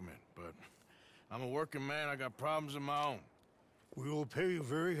predicament, but I'm a working man. I got problems of my own. We will pay you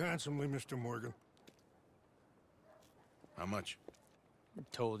very handsomely, Mr. Morgan. How much? I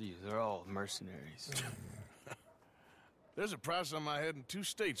told you, they're all mercenaries. There's a price on my head in 2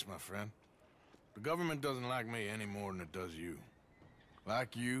 states, my friend. The government doesn't like me any more than it does you.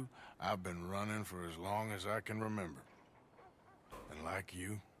 Like you, I've been running for as long as I can remember. And like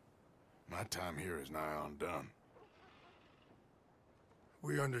you, my time here is nigh undone.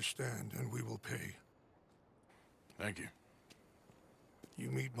 We understand, and we will pay. Thank you.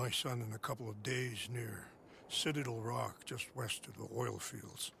 You meet my son in a couple of days near Citadel Rock, just west of the oil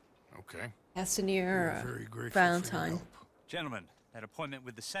fields. Okay. That's near Very grateful for your Valentine. help. Gentlemen, that appointment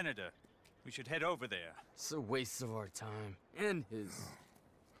with the senator. We should head over there. It's a waste of our time. And his.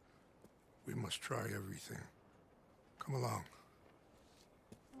 We must try everything. Come along.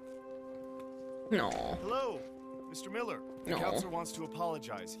 No. Hello, Mr. Miller. The No. counselor wants to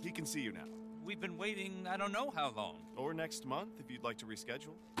apologize. He can see you now. We've been waiting I don't know how long. Or next month, if you'd like to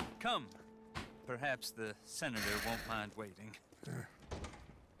reschedule. Come. Perhaps the senator won't mind waiting.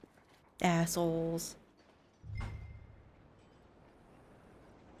 Assholes.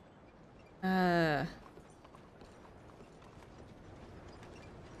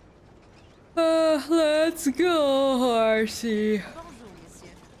 Let's go, horsey.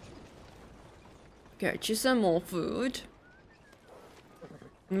 Get you some more food.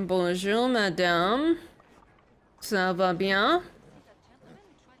 Bonjour, madame. Ça va bien?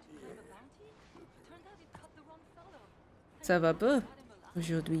 Ça va pas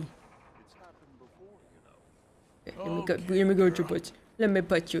aujourd'hui. Let me go to put. Let me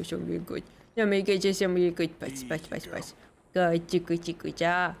put you some real good. Let me get you some real good putts. Good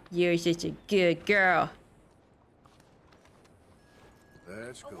job. You're such a good girl.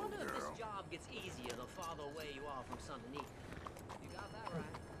 Let's go, girl. This job gets easier the farther away you are from something equal. You got that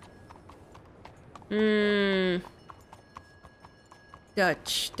right.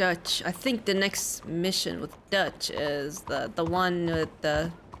 Dutch. I think the next mission with Dutch is the one with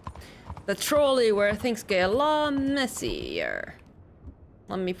the trolley where things get a lot messier.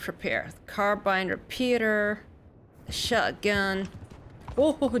 Let me prepare. Carbine repeater, the shotgun.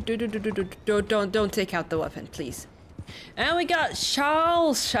 Oh, don't take out the weapon, please. And we got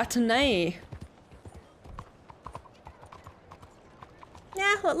Charles Chatenay.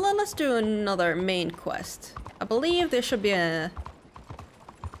 Yeah, let's do another main quest. I believe there should be a.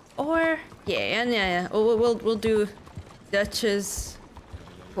 Or yeah. We'll do Dutch's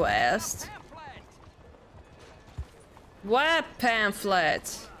quest. What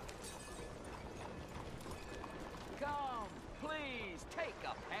pamphlet? Come, please, take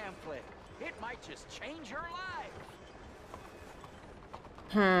a pamphlet. It might just change your life.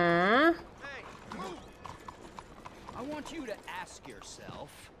 Huh? Hey, move! I want you to ask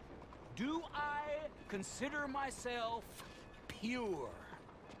yourself, do I consider myself pure?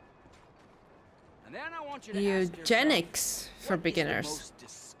 And then I want you to ask Eugenics yourself, for beginners. what is the most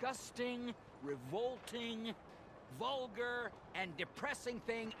disgusting, revolting, vulgar, and depressing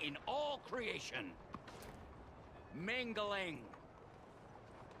thing in all creation? Mingling.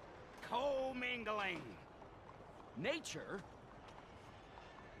 Co-mingling. Nature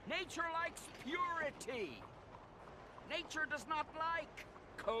likes purity. Nature does not like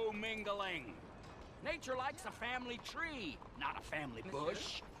co-mingling. Nature likes a family tree, not a family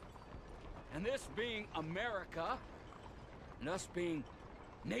bush. And this being America, and us being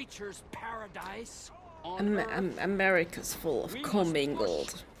nature's paradise on Earth, America's full of we commingled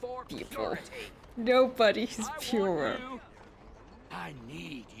must push for people. purity. Nobody's I pure. want you, I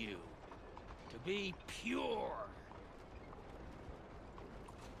need you to be pure.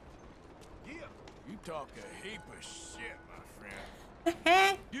 Yeah, you talk a heap of shit, my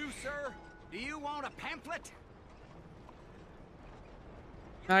friend. You, sir, do you want a pamphlet?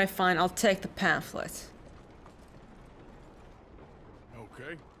 Alright, fine. I'll take the pamphlet.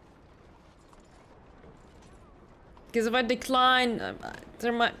 Okay. Because if I decline,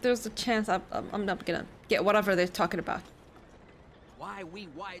 there's a chance I'm not gonna get whatever they're talking about. Why we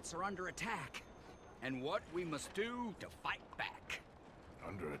whites are under attack, and what we must do to fight back.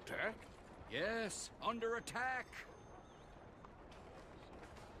 Under attack? Yes, under attack.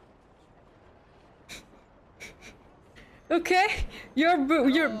 Okay, your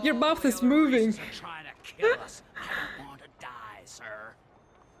mouth is moving. Trying to kill us. I don't want to die, sir.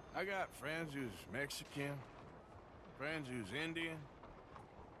 I got friends who's Mexican, friends who's Indian.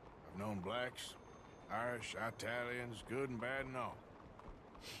 I've known blacks, Irish, Italians, good and bad and all.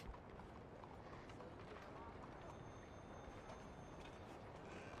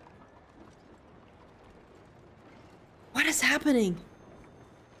 What is happening?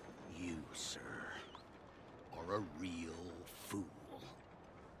 You, sir, are a real fool.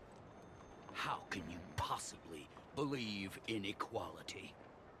 How can you possibly believe in equality?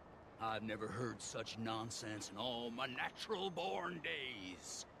 I've never heard such nonsense in all my natural-born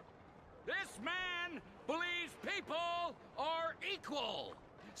days. This man believes people are equal.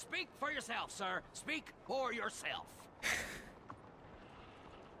 Speak for yourself, sir. Speak for yourself.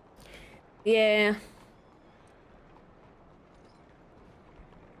 Yeah.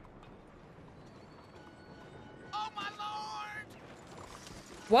 Oh, my lord!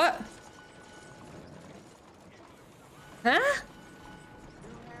 What? Huh?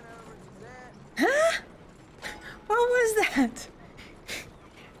 Huh? What was that?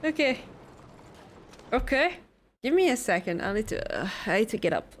 Okay. Okay. Give me a second. I need to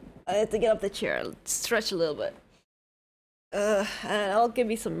get up. I need to get up the chair. Stretch a little bit. And I'll give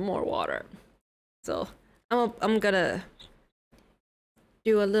me some more water. So I'm gonna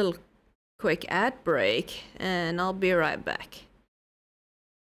do a little quick ad break, and I'll be right back.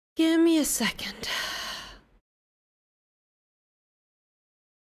 Give me a second.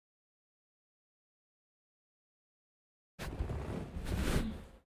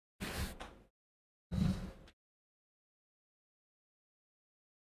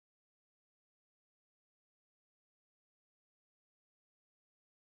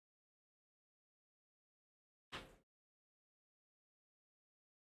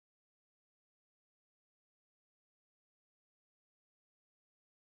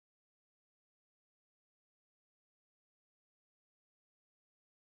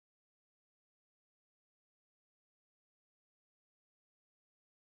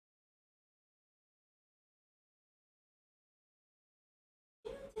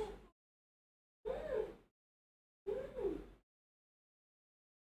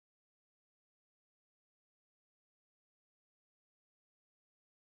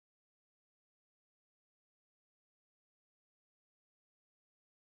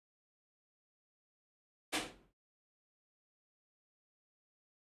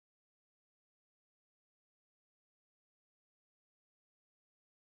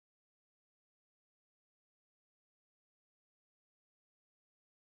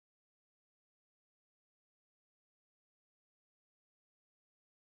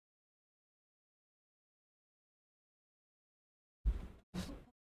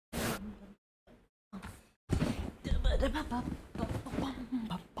 Right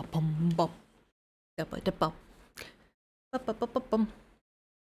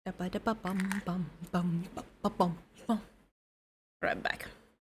back.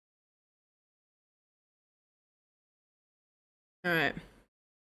 Alright.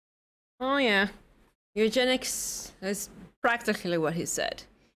 Oh yeah. Eugenics is practically what he said.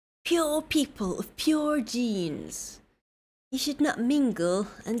 Pure people of pure genes. You should not mingle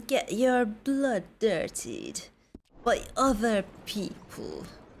and get your blood dirtied by other people.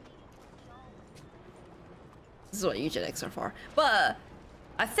 This is what eugenics are for. But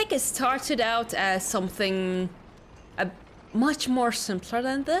I think it started out as something much more simpler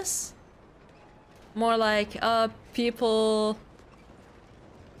than this. More like people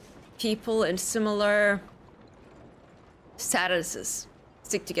in similar statuses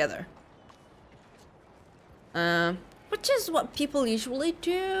stick together. Which is what people usually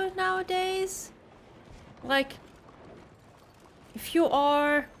do nowadays. Like, if you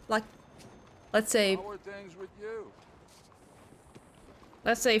are, like, let's say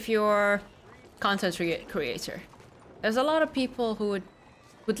if you're content creator, there's a lot of people who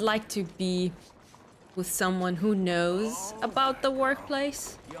would like to be with someone who knows about the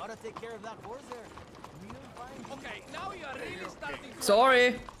workplace. You ought to take care of that horse there. Okay, now you're really starting.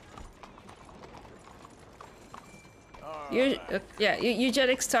 Sorry.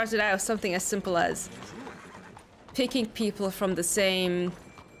 Eugenics started out something as simple as picking people from the same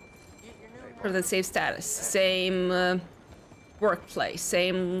status, same workplace,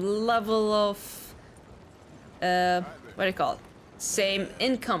 same level of what do you call it? Same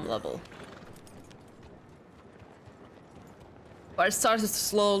income level. But it started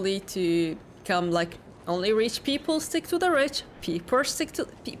slowly to become like only rich people stick to the rich,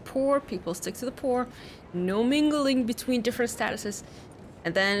 poor people stick to the poor, no mingling between different statuses,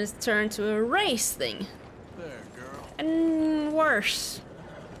 and then it turned to a race thing. There, girl. And worse.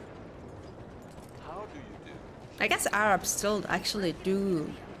 How do you do? I guess Arabs still actually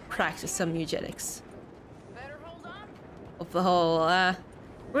do practice some eugenics. Of the whole,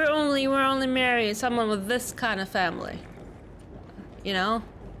 we're only marrying someone with this kind of family. You know?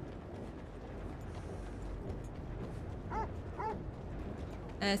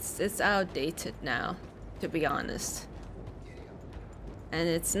 It's outdated now, to be honest. And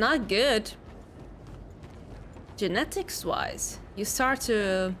it's not good. Genetics-wise, you start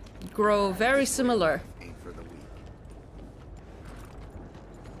to grow very similar.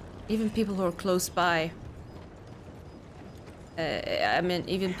 Even people who are close by. I mean,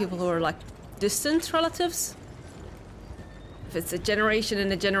 even people who are like distant relatives. If it's a generation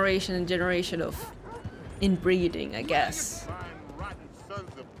and a generation and generation of inbreeding, I guess.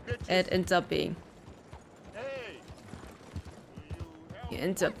 It ends up being. It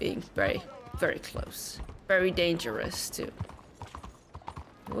ends up being very, very close. Very dangerous to.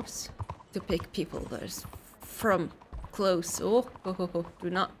 Whoops. To pick people that's from close. Oh, do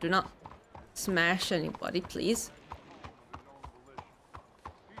not smash anybody, please.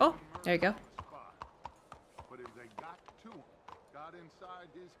 Oh, there you go. But if they got inside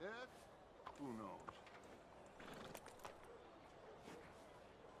his head, who knows?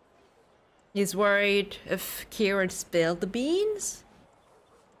 He's worried if Kieran spilled the beans.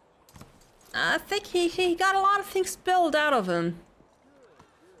 I think he got a lot of things spilled out of him.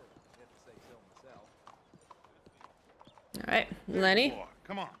 Alright, Lenny.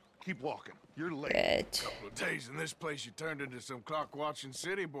 Come on, keep walking. You're late. Good. Couple of days in this place, you turned into some clock-watching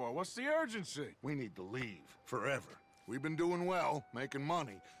city boy. What's the urgency? We need to leave forever. We've been doing well, making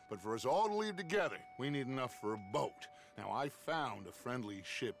money, but for us all to leave together, we need enough for a boat. Now, I found a friendly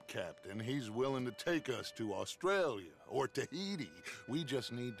ship captain. He's willing to take us to Australia or Tahiti. We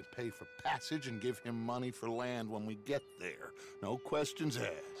just need to pay for passage and give him money for land when we get there. No questions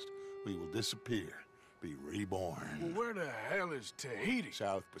asked. We will disappear, be reborn. Well, where the hell is Tahiti?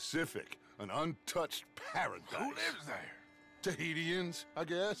 South Pacific, an untouched paradise. Who lives there? Tahitians, I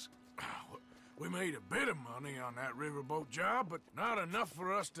guess. We made a bit of money on that riverboat job, but not enough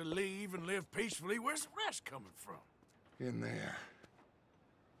for us to leave and live peacefully. Where's the rest coming from? In there.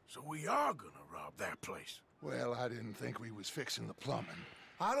 So we are gonna rob that place. Well, I didn't think we was fixing the plumbing.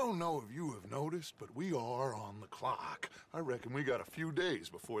 I don't know if you have noticed, but we are on the clock. I reckon we got a few days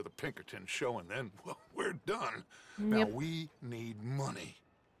before the Pinkertons show, and then, well, we're done. Yep. Now, we need money.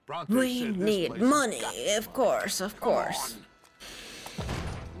 Bronte We said this need place money, has got of course, of Come course. on.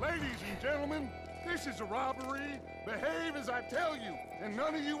 Ladies and gentlemen, this is a robbery. Behave as I tell you, and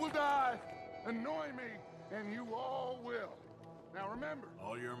none of you will die. Annoy me, and you all will. Now remember,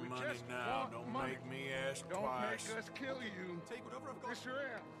 All your money just now. want Don't money. make me ask Don't twice. make us kill you. Take whatever I've got. Yes, sure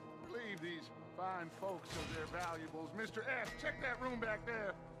am. Relieve these fine folks of their valuables. Mr. S, check that room back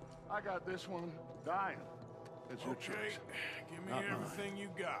there. I got this one dying. It's your choice. Give me everything you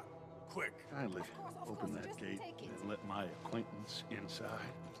got. Quick. Kindly open that gate and let my acquaintance inside.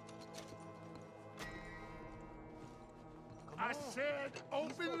 I said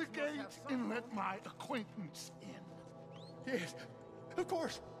open the gate and let my acquaintance in. Yes, of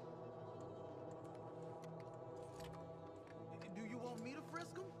course. Do you want me to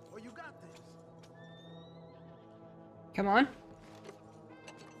frisk him, or you got this? Come on.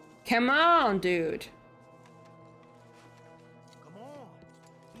 Come on, dude. Come on.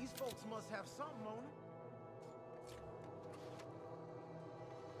 These folks must have something on them.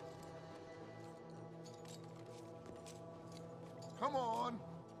 Come on.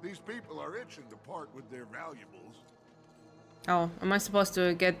 These people are itching to part with their valuables. Oh, am I supposed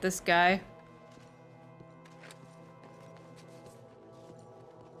to get this guy?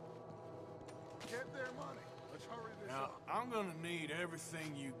 Get their money. Let's hurry this Now, up. I'm gonna need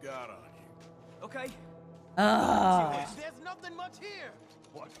everything you got on you. Okay. Ah. There's nothing much here.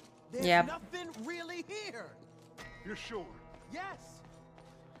 What? There's Yep. nothing really here. You're sure? Yes.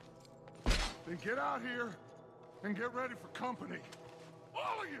 Then get out here and get ready for company.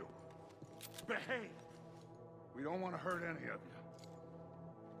 All of you! Behave. We don't want to hurt any of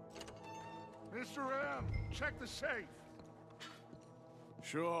you. Mr. M, check the safe.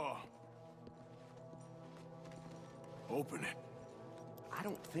 Sure. Open it. I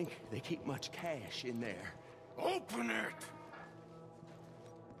don't think they keep much cash in there. Open it!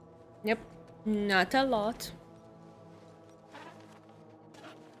 Yep. Not a lot.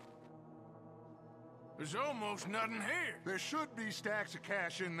 There's almost nothing here. There should be stacks of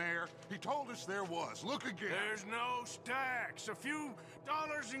cash in there. He told us there was. Look again. There's no stacks. A few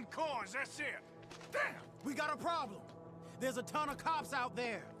dollars in coins, that's it. Damn! We got a problem. There's a ton of cops out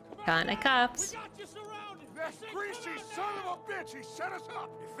there. Kinda cops. We got you surrounded. That greasy son of a bitch! He set us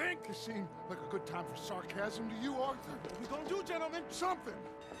up! You think? It seemed like a good time for sarcasm to you, Arthur? What we gonna do, gentlemen? Something!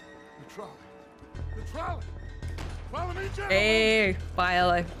 The trolley. The trolley! Follow me, gentlemen! Hey,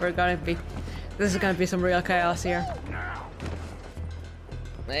 finally. This is gonna be some real chaos here.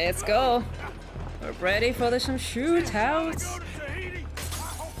 Let's go. We're ready for some shootouts.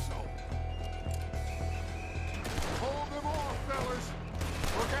 Hold them off, fellas.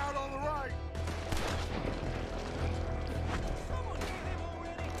 Look out on the right.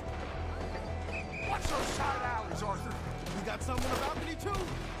 Watch those side alleys, Arthur. We got someone on the balcony too.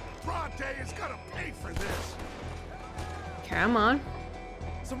 Broad day is gonna pay for this. Come on.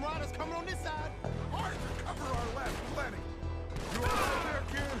 Some riders coming on this side. Arthur, cover our left, plenty. You all right there,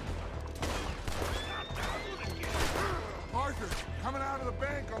 kid? Arthur, coming out of the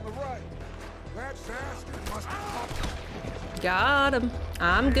bank on the right. That bastard must have popped. Got him.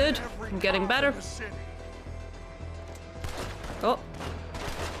 I'm good. I'm getting better. Oh.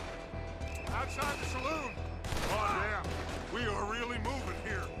 Outside the saloon. Oh, yeah. We are really moving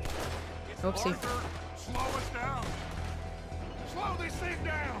here. Oopsie. Arthur, slow us down. Slow this thing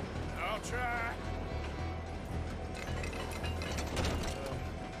down. I'll try.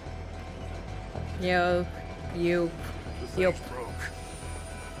 Yo. You. Yup.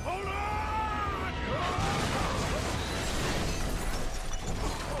 Hold on!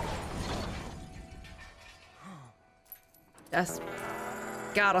 That's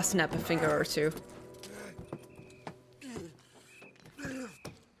gotta snap a finger or two. There's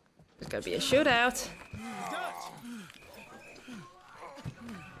gonna be a shootout.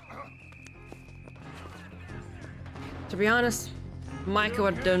 To be honest, Micah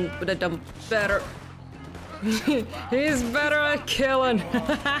would have done better. He's better at killing.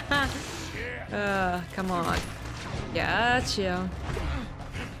 Come on. Gotcha.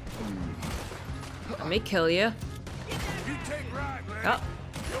 Let me kill you. You take right, man. Oh.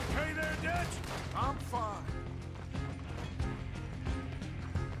 You'll pay their debts. I'm fine.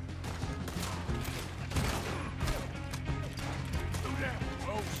 Do that,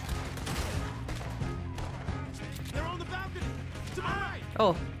 folks. They're on the balcony. To my right.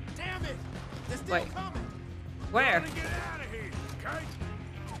 Oh. Damn it. They're still Wait. coming. Where? Get out of here, okay?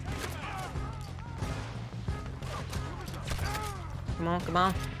 Come on, come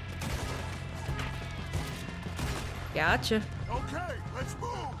on. Gotcha. Okay, let's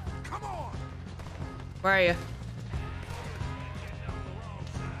move. Come on. Where are you?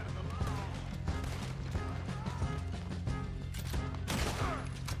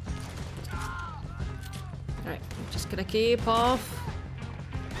 Alright, I'm just gonna keep off.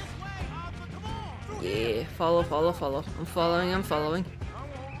 Yeah, follow, follow, follow. I'm following, I'm following. I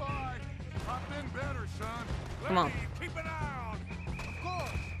won't lie. I've been better, son. Come on. Keep an eye on. Of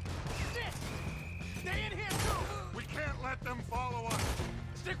course.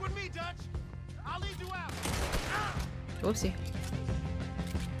 Whoopsie.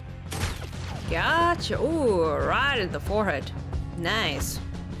 Gotcha. Ooh, right in the forehead. Nice.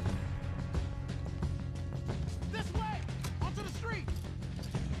 This way! Onto the street!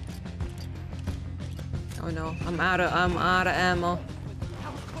 Oh no, I'm out of ammo.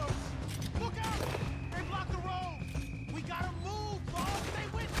 That was close. Look out! They blocked the road! We gotta move, Paul! Stay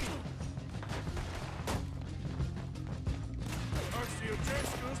with me! Mercy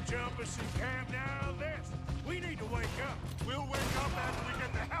O'Driscoll's jumping some camp now this. We need to wake up. We'll wake up after we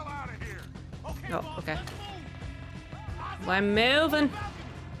get the hell out of here. Okay, Oh, boss, okay. let's move! I'm moving.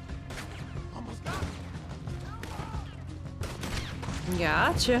 Almost got it.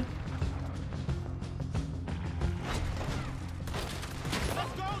 Gotcha.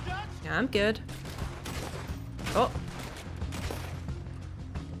 Let's go, Dutch! Yeah, I'm good. Oh.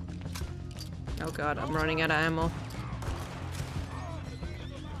 Oh god, I'm running out of ammo.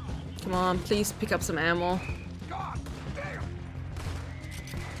 Come on, please pick up some ammo. God damn!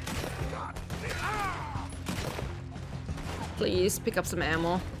 God damn! Please pick up some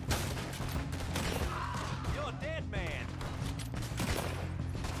ammo. You're a dead man.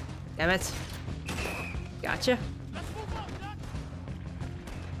 Damn it. Gotcha.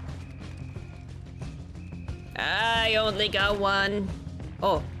 I only got one.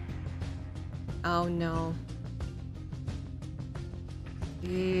 Oh. Oh no.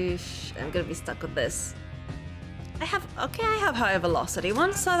 Yeesh, I'm gonna be stuck with this. I have high velocity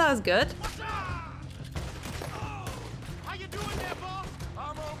ones, so that was good. How you doing there, boss?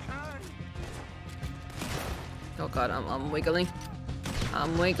 I'm okay. Oh god, I'm wiggling.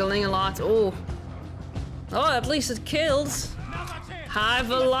 I'm wiggling a lot. Oh. Oh, at least it kills. High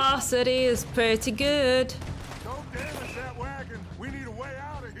velocity is pretty good. Don't damage that wagon. We need a way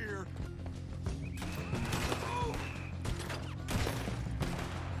out of here.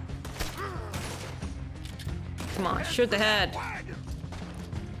 Come on, shoot the head.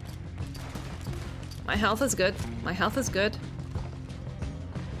 My health is good. My health is good.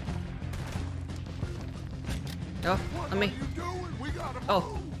 Oh, let me.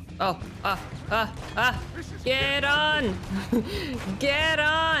 Oh, oh, get on! Get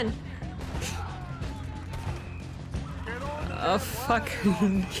on! Oh, fuck.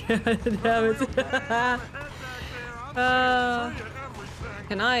 Damn it.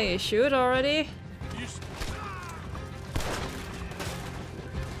 Can I shoot already?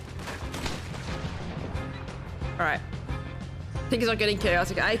 Alright. Things are getting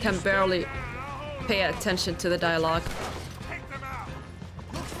chaotic. I can barely pay attention to the dialogue.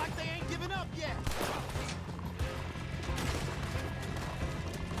 Looks like they ain't giving up yet.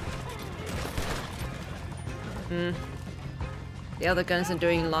 The other guns are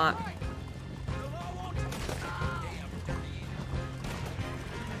doing a lot.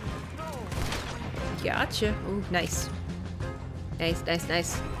 Gotcha. Ooh, nice. Nice, nice,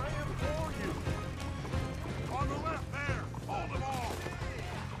 nice.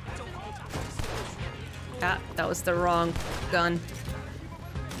 Ah, that was the wrong gun.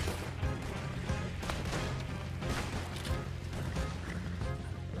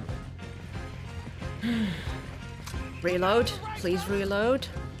 Reload. Please reload.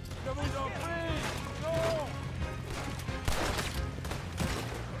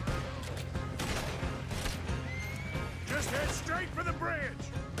 Just head straight for the bridge.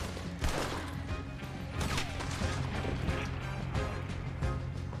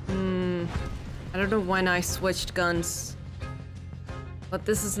 I don't know when I switched guns. But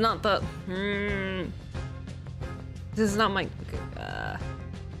this is not the... This is not my...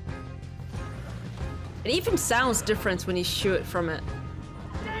 It even sounds different when you shoot from it.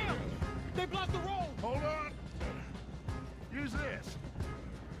 Damn! They blocked the road! Hold on. Use this.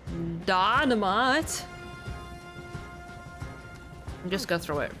 Dynamite! I'm just gonna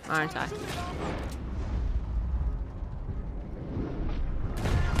throw it, aren't I?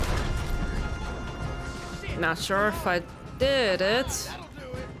 Not sure if I did it. That'll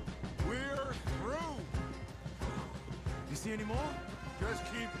do it. We're through. You see any more? Just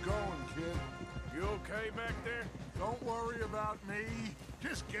keep going, kid. You okay back there? Don't worry about me.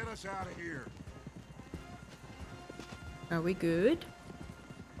 Just get us out of here. Are we good?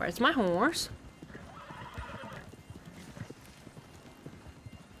 Where's my horse?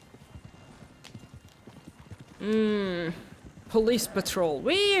 Police patrol.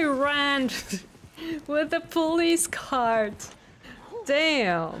 We ran with the police cart.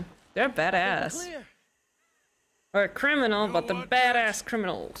 Damn. They're badass. Or a criminal, but the badass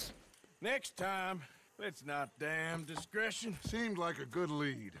criminals. Next time, let's not damn discretion. Seemed like a good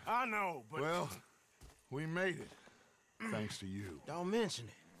lead. I know, but... Well, we made it. Thanks to you. Don't mention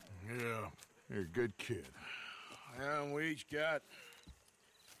it. Yeah. You're a good kid. And we each got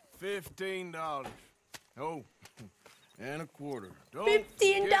 $15. Oh, and a quarter. Don't forget the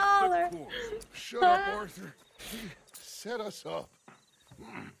 $15. quarter. Shut up, Arthur. He set us up.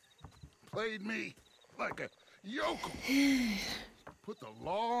 Played me like a yokel. Put the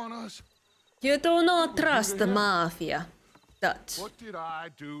law on us. You do not trust the mafia. Dutch. What did I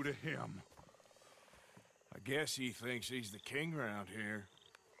do to him? I guess he thinks he's the king around here.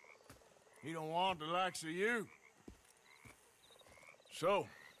 He don't want the likes of you. So,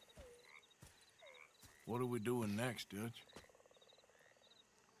 what are we doing next, Dutch?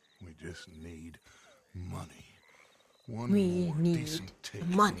 We just need money. One We more need decent take,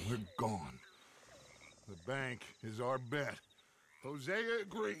 money. and we're gone. The bank is our bet. Hosea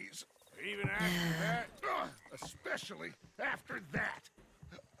agrees. Even after that? Especially after that.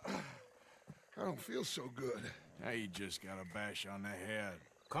 I don't feel so good. Now you just got a bash on the head.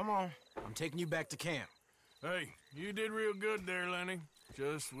 Come on, I'm taking you back to camp. Hey, you did real good there, Lenny.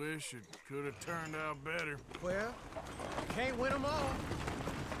 Just wish it could have turned out better. Well, can't win them all.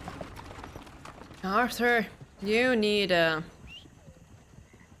 Arthur, you need a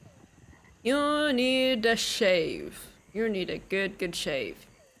shave. You need a good shave.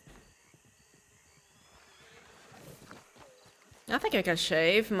 I think I can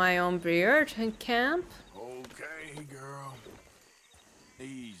shave my own beard in camp. Okay, girl.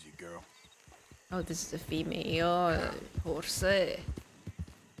 Easy, girl. Oh, this is a female horse.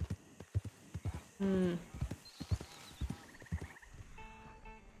 Hmm.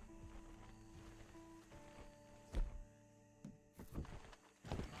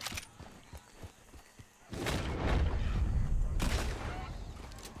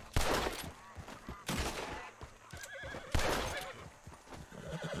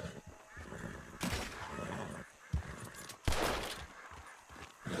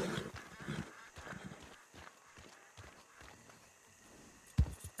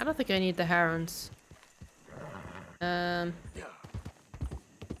 I don't think I need the herons.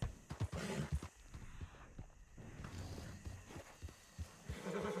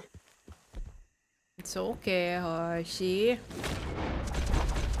 It's okay, I see.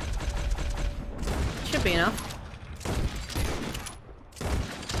 Should be enough.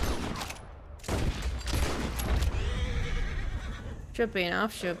 Should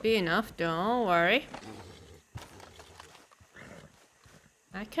be enough, don't worry.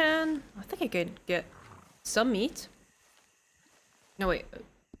 I think I could get some meat. No, wait.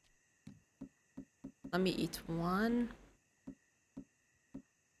 Let me eat one.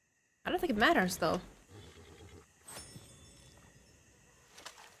 I don't think it matters, though.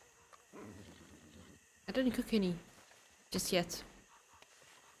 I didn't cook any just yet.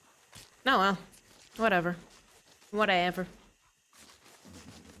 No, well. Whatever. Whatever.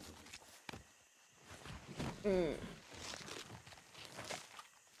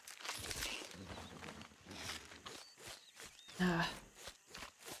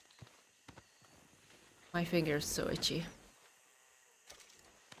 My finger's so itchy.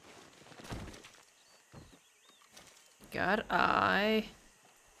 Got eye.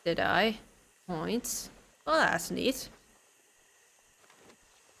 Did I? Points. Oh, that's neat.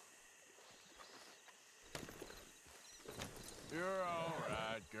 You're all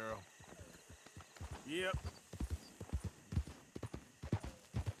right, girl. Yep.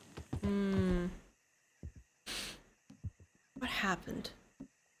 What happened?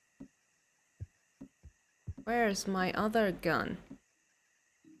 Where's my other gun?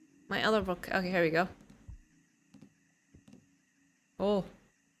 My other book. Okay, here we go. Oh.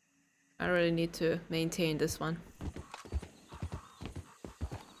 I really need to maintain this one.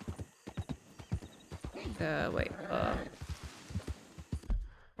 Wait.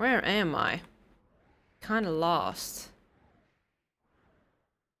 Where am I? Kinda lost.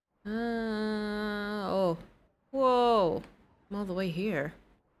 Oh. Whoa. I'm all the way here.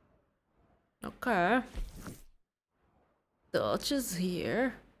 Okay. Dutch is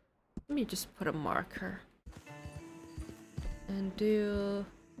here. Let me just put a marker. And do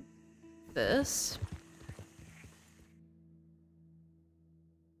this.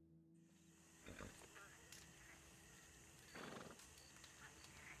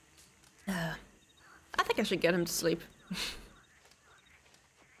 I think I should get him to sleep.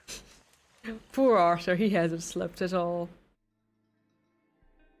 Poor Arthur, he hasn't slept at all.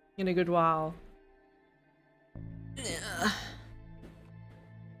 In a good while.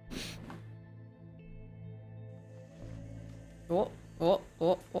 Oh, oh,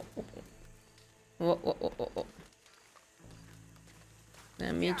 oh, oh, oh. Oh, oh, oh, oh, oh.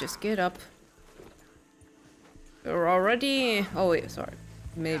 Let me just get up. You're already... Oh wait, sorry.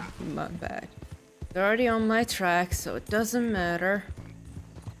 Maybe my bad. They're already on my track, so it doesn't matter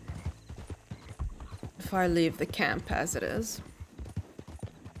if I leave the camp as it is.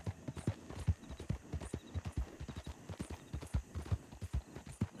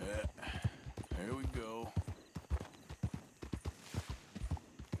 Here we go.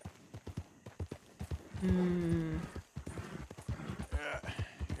 Yeah,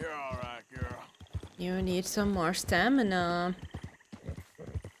 you're all right, girl. You need some more stamina.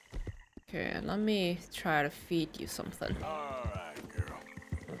 Okay, let me try to feed you something. All right, girl.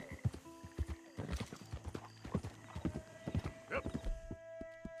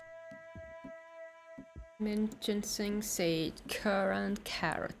 Mint, ginseng, sage, currant,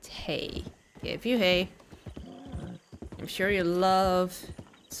 carrot, hay. Give you hay. I'm sure you love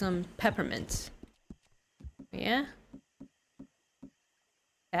some peppermint. Yeah?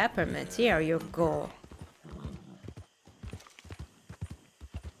 Peppermint, here you go.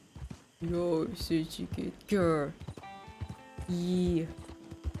 Yo, such a good girl. Yeah.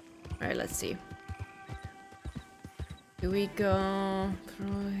 Alright, let's see. Do we go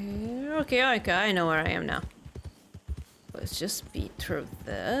through here? Okay, okay, I know where I am now. Let's just speed through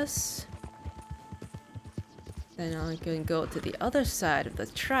this. Then I can go to the other side of the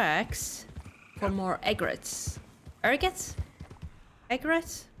tracks for more egrets. Ergets?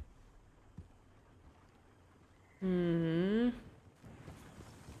 Egrets? Hmm.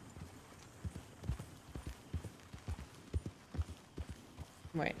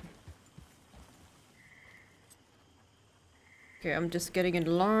 Wait. Okay, I'm just getting an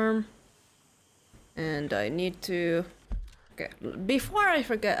alarm. And I need to... Okay, before I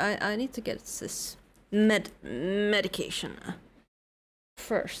forget, I need to get this medication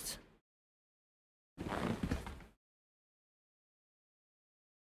first.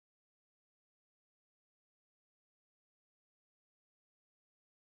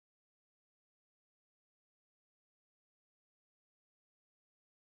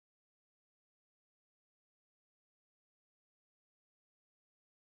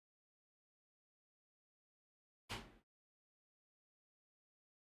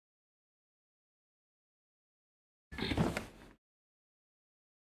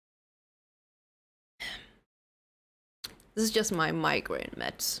 This is just my migraine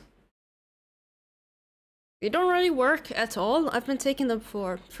meds. They don't really work at all. I've been taking them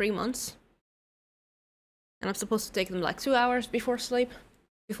for 3 months. And I'm supposed to take them like 2 hours before sleep.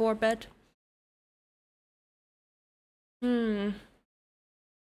 Before bed. I'm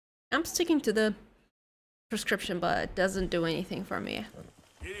sticking to the prescription, but it doesn't do anything for me.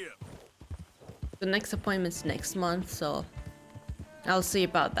 The next appointment's next month, so I'll see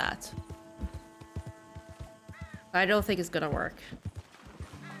about that. I don't think it's gonna work.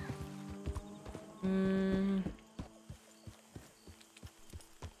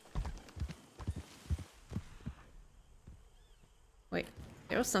 Wait,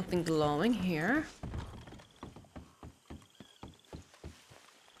 there was something glowing here.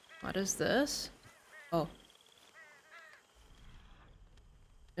 What is this? Oh.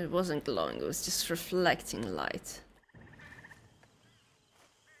 It wasn't glowing, it was just reflecting light.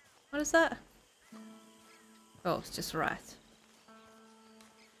 What is that? Oh, it's just a rat.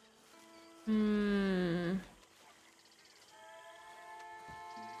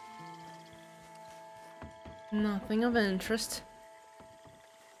 Nothing of interest.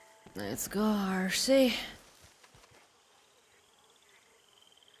 Let's go, RC.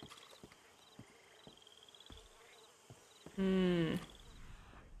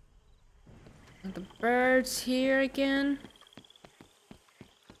 Are the birds here again?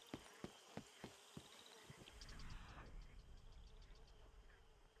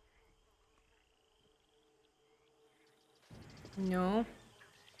 No.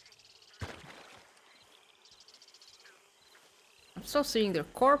 I'm still seeing their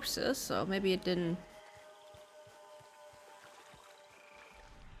corpses, so maybe it didn't...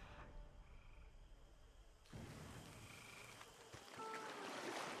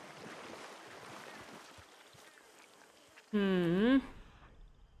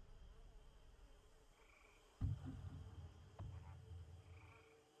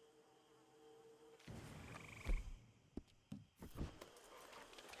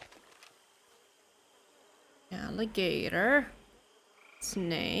 Alligator.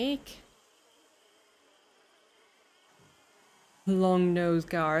 Snake. Long nose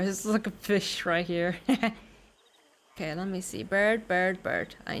gar. It's like a fish right here. Okay, let me see. Bird, bird,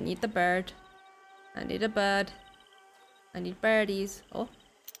 bird. I need the bird. I need a bird. I need birdies. Oh.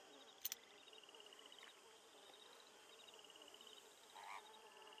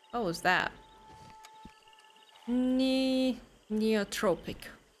 What was that? Neotropic.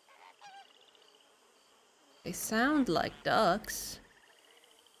 They sound like ducks.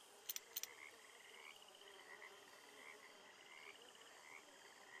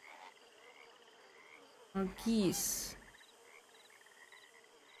 Or geese.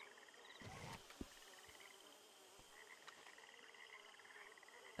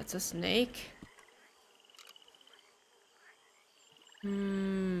 That's a snake.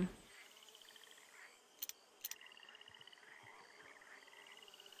 Hmm.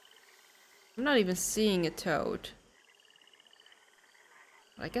 I'm not even seeing a toad.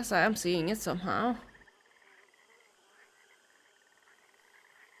 I guess I am seeing it somehow.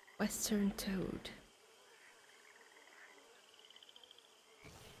 Western toad.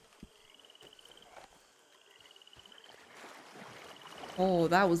 Oh,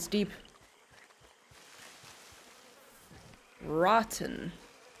 that was deep. Rotten.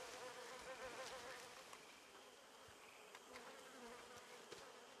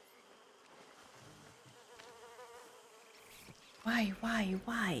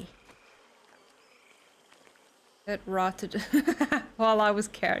 Why? It rotted while I was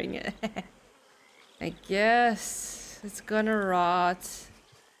carrying it. I guess it's gonna rot.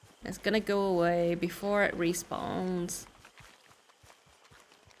 It's gonna go away before it respawns.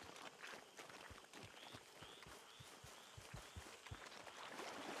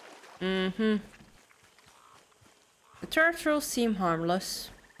 Mm-hmm. The turtles seem harmless.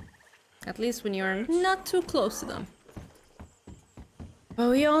 At least when you're not too close to them. But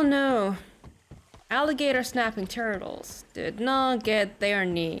we all know alligator snapping turtles did not get their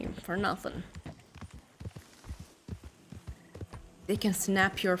name for nothing. They can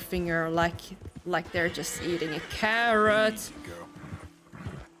snap your finger like they're just eating a carrot.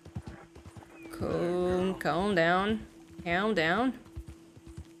 Calm down. Calm down.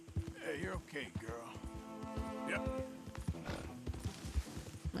 Hey, you're okay, girl. Yep.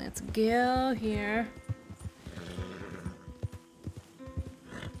 Let's go here.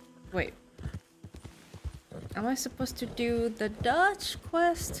 Wait. Am I supposed to do the Dutch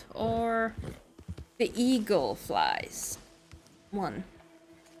quest or the eagle flies one?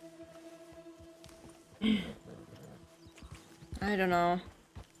 I don't know.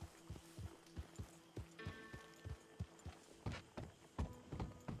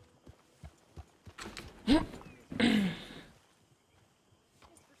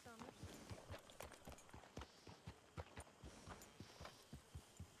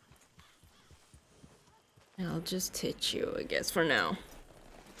 I'll just hit you, I guess, for now.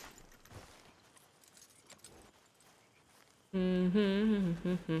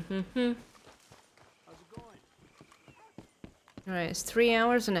 Alright, it's 3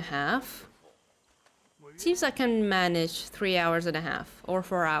 hours and a half. Seems I can manage 3 hours and a half or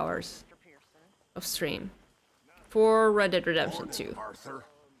 4 hours of stream for Red Dead Redemption 2. Arthur.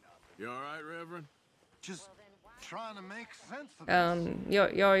 You alright, Reverend? Just trying to make sense of this.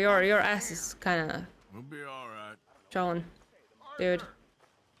 Your ass is kinda We'll be alright. showing. Dude.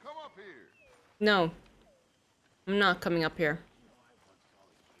 Come up here. No. I'm not coming up here.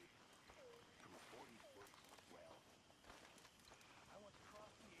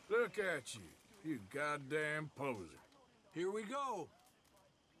 Look at you, you goddamn poser. Here we go.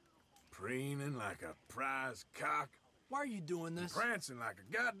 Preening like a prize cock. Why are you doing this? Prancing like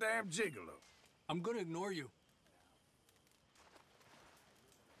a goddamn gigolo. I'm gonna ignore you.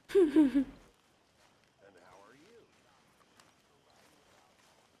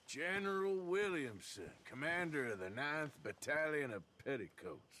 General Williamson, commander of the 9th Battalion of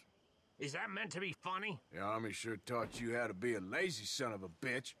Petticoats. Is that meant to be funny? The army sure taught you how to be a lazy son of a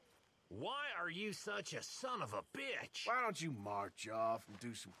bitch. Why are you such a son of a bitch? Why don't you march off and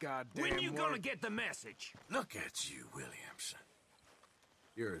do some goddamn When you work? gonna get the message? Look at you, Williamson.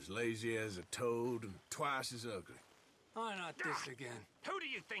 You're as lazy as a toad and twice as ugly. Oh, not this again. Who do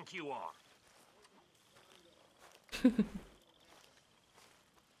you think you are?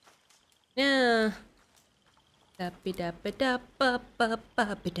 Yeah. Dappy dappy dap ba ba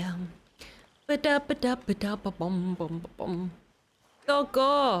ba ba dum. Ba da ba da ba da ba bum bum bum.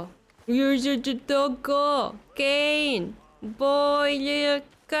 Doggo! You're such a doggo! Kane! Boy, little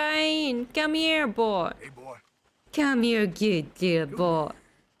Kane! Come here, boy! Hey, boy. Come here, good boy!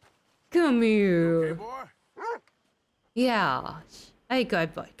 Come here! Hey, boy. Yeah. Hey,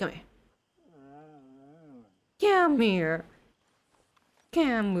 good boy, come here. Come here.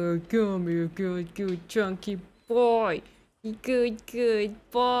 Come here, good, chunky boy. You good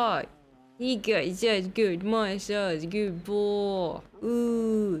boy. You got such good muscles, good boy.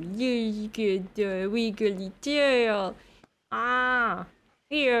 Ooh, you good wiggly tail. Ah,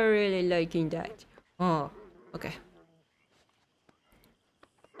 you're really liking that. Oh, okay.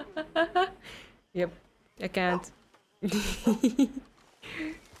 Yep. I can't.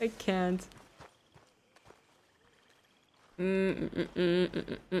 I can't.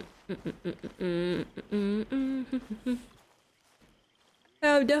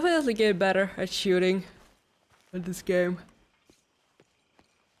 I'm definitely getting better at shooting in this game.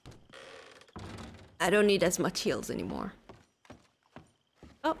 I don't need as much heals anymore.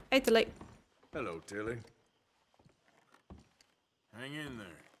 Oh, hey Tilly. Hello, Tilly. Hang in there.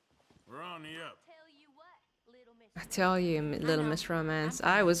 We're on the up. I tell you, Little Miss Romance,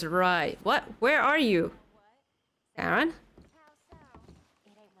 I was right. What? Where are you? Karen? It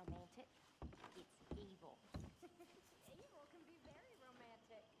ain't romantic. It's evil. Evil can be very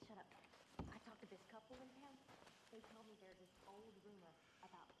romantic. Shut up. I talked to this couple in town. They told me there's this old rumor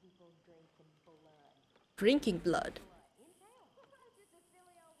about people drinking blood. Drinking blood. Just a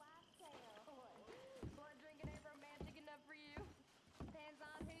silly old wives' tale. Blood drinking ain't romantic enough for you. Depends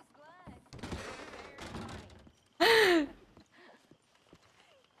on whose blood. Very funny.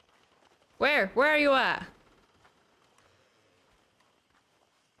 Where are you at?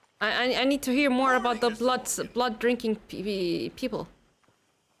 I need to hear more about the blood drinking people.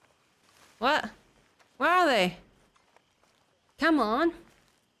 What? Where are they? Come on.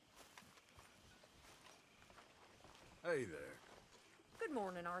 Hey there. Good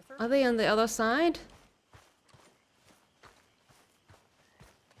morning, Arthur. Are they on the other side?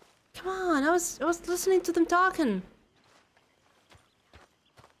 Come on, I was listening to them talking.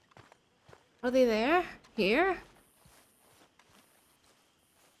 Are they there? Here?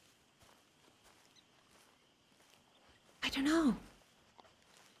 I don't know.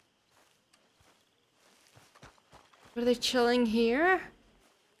 Are they chilling here?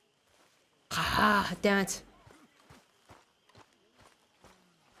 Ah, damn it.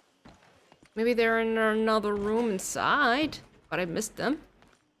 Maybe they're in another room inside, but I missed them.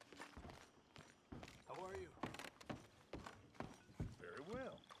 How are you? Very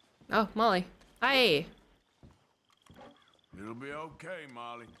well. Oh, Molly. Hi. It'll be okay,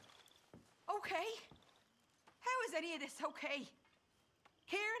 Molly. Okay? How is any of this okay?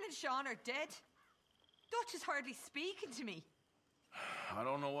 Kieran and Sean are dead. Dutch is hardly speaking to me. I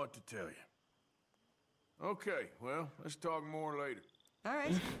don't know what to tell you. Okay, well, let's talk more later. All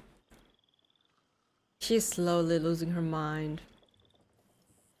right. She's slowly losing her mind.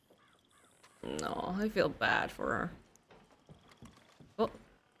 No, I feel bad for her. Oh.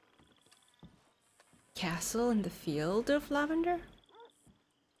 Castle in the Field of Lavender?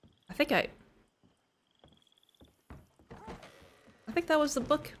 I think that was the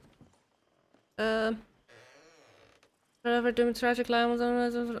book. Whatever doing tragic lives,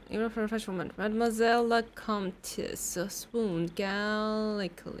 even for a fresh woman. Mademoiselle la Comtesse swooned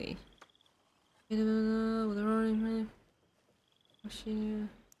gallically. With her own she.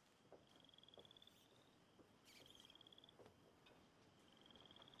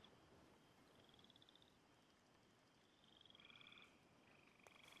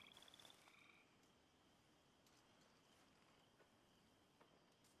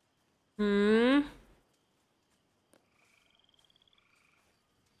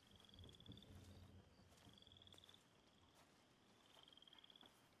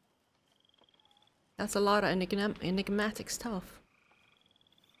 That's a lot of enigmatic stuff.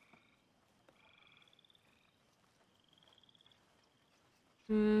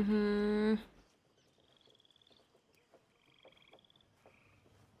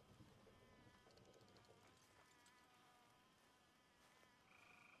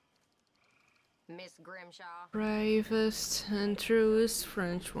 Miss Grimshaw. Bravest and truest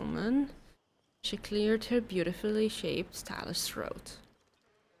Frenchwoman. She cleared her beautifully shaped, stylish throat.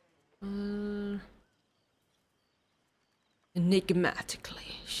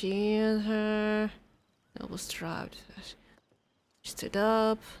 Enigmatically, she and her noble strived. She stood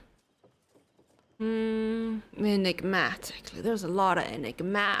up. Enigmatically. There's a lot of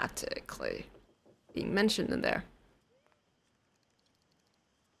enigmatically being mentioned in there.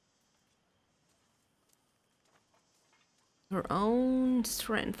 Her own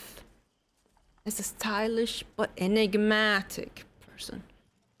strength as a stylish but enigmatic person.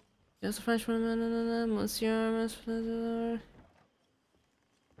 Just a French woman, Monsieur.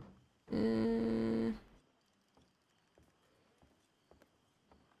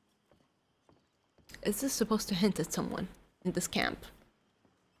 Is this supposed to hint at someone in this camp?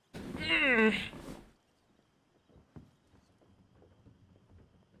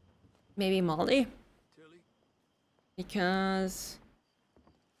 Maybe Molly? Because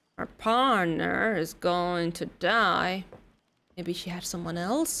her partner is going to die. Maybe she had someone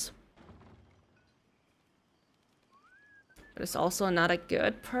else? But it's also not a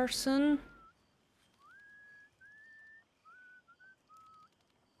good person.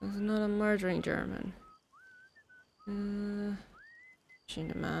 It's not a murdering German. She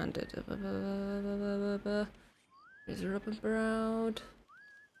demanded. Is her up and proud?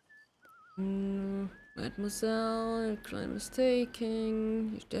 Mademoiselle, you're clearly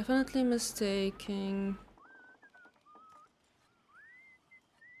mistaking. You're definitely mistaking.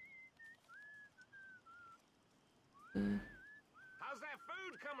 How's that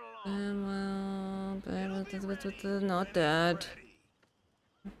food coming along? Well, not dead.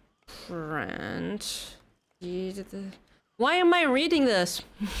 French. Why am I reading this?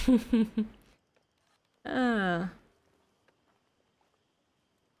 Ah.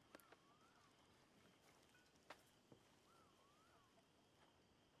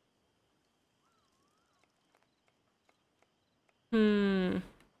 Hmm.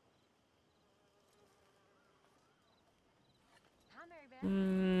 Hi, Mary Beth.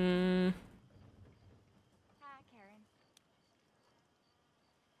 Hmm. Hi, Karen.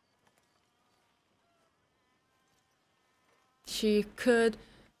 She could...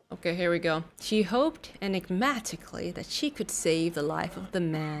 Okay, here we go. She hoped enigmatically that she could save the life of the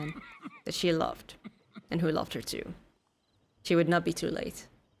man that she loved, and who loved her too. She would not be too late.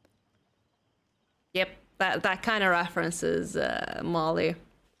 Yep, that kind of references Molly,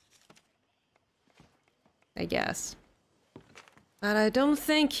 I guess. But I don't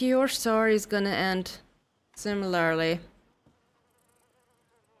think your story is gonna end similarly.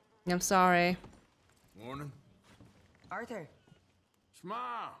 I'm sorry. Morning. Arthur,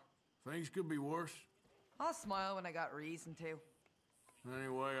 Smile. Things could be worse. I'll smile when I got reason to.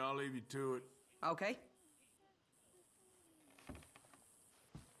 Anyway, I'll leave you to it. Okay.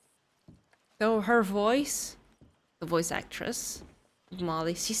 Though her voice, the voice actress,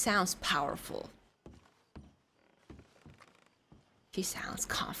 Molly, she sounds powerful. She sounds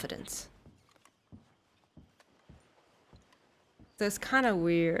confident. So it's kind of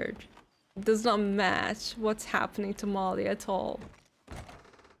weird. It does not match what's happening to Molly at all.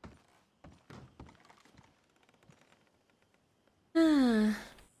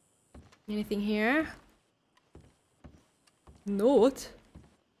 Anything here? Note?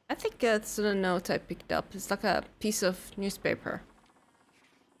 I think that's the note I picked up. It's like a piece of newspaper.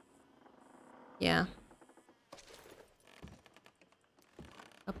 Yeah.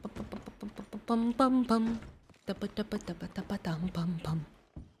 I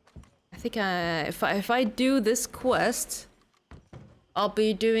think if I do this quest, I'll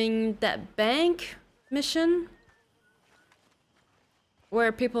be doing that bank mission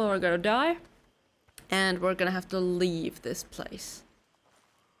where people are gonna die and we're gonna have to leave this place.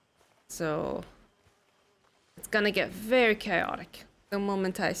 So it's gonna get very chaotic the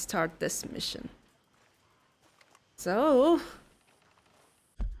moment I start this mission. So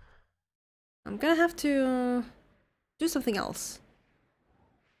I'm gonna have to do something else.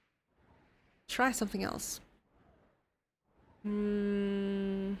 Try something else.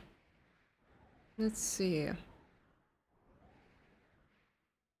 Let's see.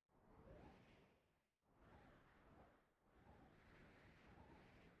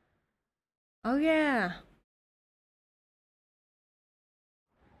 Oh yeah.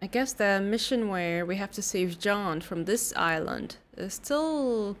 I guess the mission where we have to save John from this island is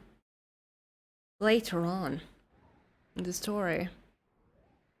still later on in the story.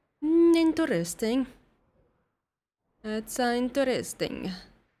 Interesting. It's interesting.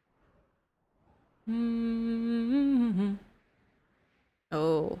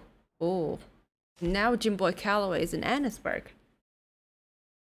 Oh. Now Jim Boy Calloway is in Annisburg.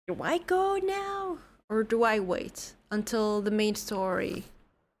 Do I go now? Or do I wait until the main story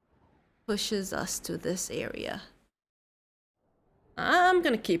pushes us to this area? I'm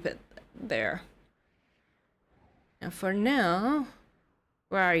gonna keep it there. And for now,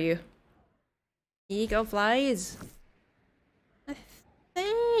 where are you? Eagle flies. I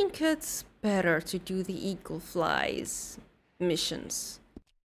think it's better to do the Eagle flies missions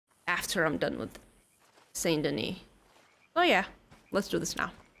after I'm done with Saint Denis. Oh yeah, let's do this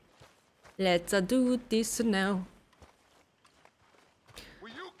now. Let's do this now. Will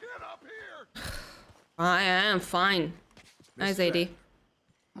you get up here? I am fine. Hi, Zadie.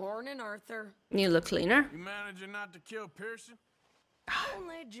 Morning, Arthur. You look cleaner. You managing not to kill Pearson?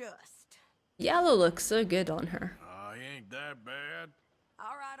 Only just. Yellow looks so good on her. Oh, he ain't that bad.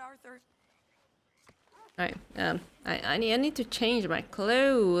 All right, Arthur. Alright, I need to change my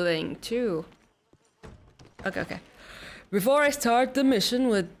clothing too. Okay. Before I start the mission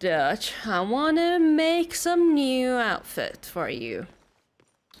with Dutch, I wanna make some new outfit for you,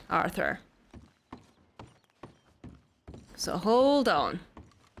 Arthur. So hold on.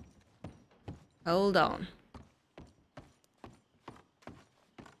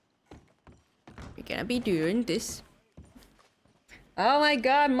 gonna be doing this. Oh my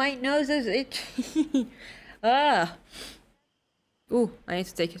god, my nose is itchy. Ah. Ooh, I need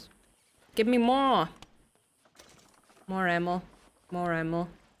to take it. Give me more. More ammo. More ammo.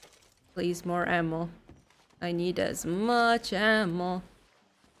 Please, more ammo. I need as much ammo.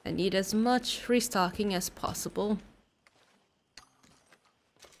 I need as much restocking as possible.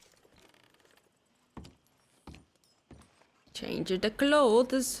 Change the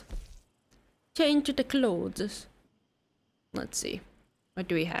clothes. Change the clothes. Let's see. What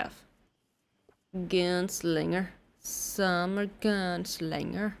do we have? Gunslinger. Summer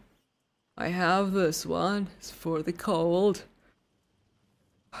gunslinger. I have this one. It's for the cold.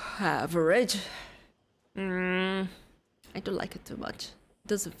 Average. I don't like it too much. It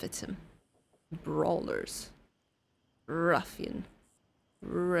doesn't fit him. Brawlers. Ruffian.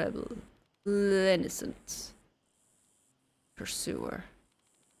 Rebel. Innocent. Pursuer.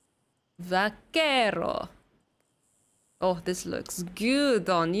 Vaquero. Oh, this looks good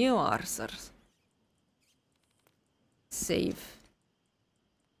on you, Arthur. Save.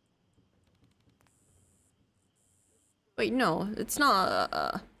 Wait, no, it's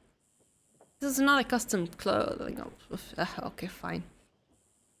not. This is not a custom clothing. Okay, fine.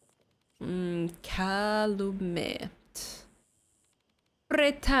 Calumet.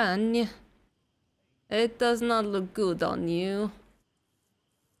 Bretagne. It does not look good on you.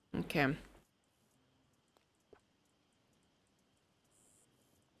 Okay.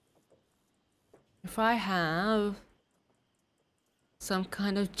 If I have some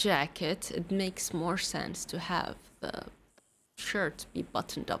kind of jacket, it makes more sense to have the shirt be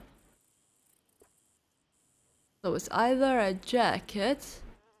buttoned up. So it's either a jacket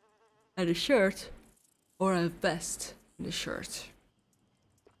and a shirt or a vest and a shirt.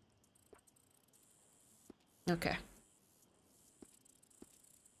 Okay.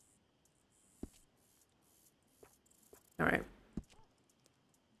 All right.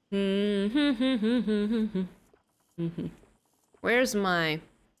 Where's my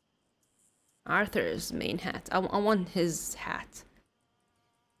Arthur's main hat? I want his hat.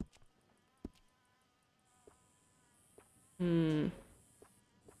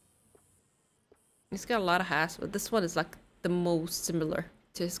 He's got a lot of hats, but this one is like the most similar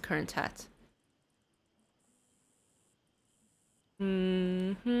to his current hat.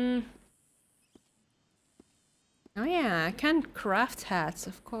 Oh yeah, I can craft hats,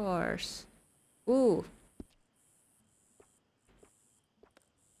 of course. Ooh.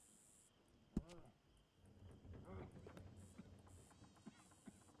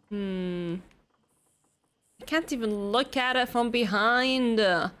 I can't even look at it from behind.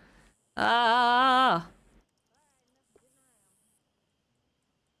 Ah.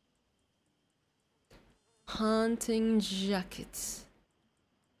 Hunting jackets.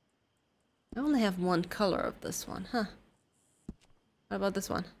 I only have one color of this one, huh? What about this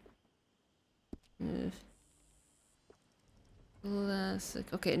one? Classic.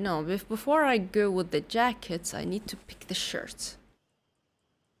 Okay, no, before I go with the jackets, I need to pick the shirts.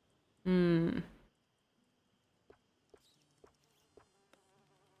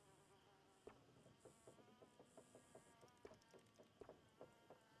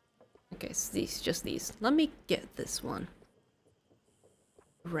 Okay, it's these, just these. Let me get this one.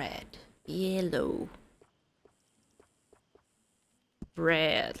 Red. Yellow.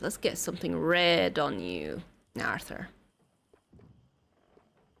 Red. Let's get something red on you, Arthur.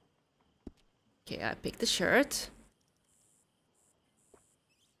 Okay, I picked the shirt.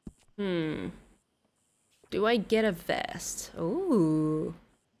 Do I get a vest? Ooh.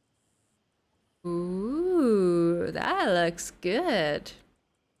 Ooh, that looks good.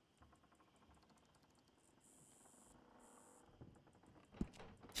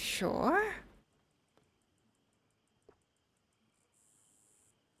 Sure.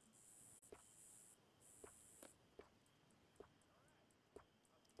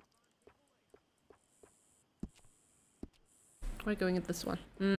 We're going with this one.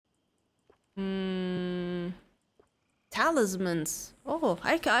 Talismans. Oh,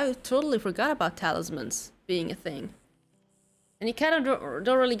 I totally forgot about talismans being a thing. And you kind of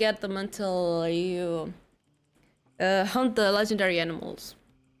don't really get them until you hunt the legendary animals.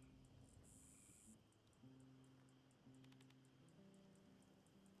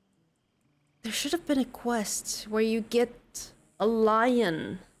 There should have been a quest where you get a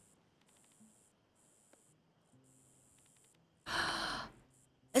lion.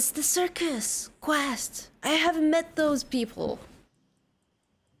 It's the circus quest. I haven't met those people.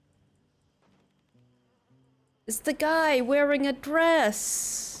 It's the guy wearing a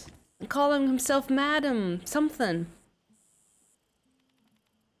dress and calling himself Madam something.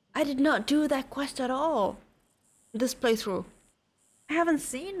 I did not do that quest at all. This playthrough. I haven't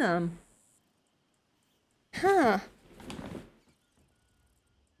seen them. Huh.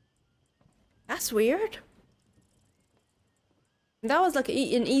 That's weird. That was like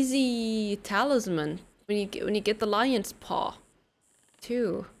an easy talisman when you get the lion's paw,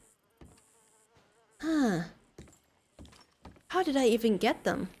 too. Huh. How did I even get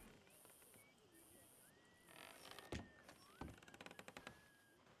them?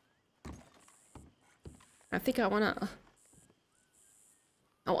 I think I wanna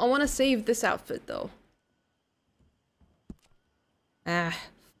save this outfit though. Ah,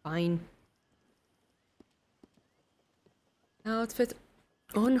 fine. Outfit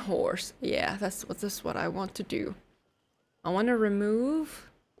on horse. Yeah, that's what I want to do. I want to remove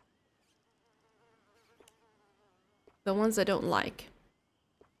the ones I don't like.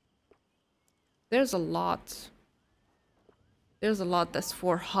 There's a lot. There's a lot that's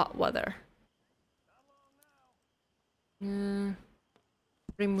for hot weather.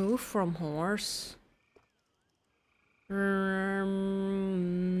 Remove from horse.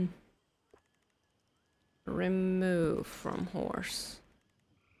 Remove from horse.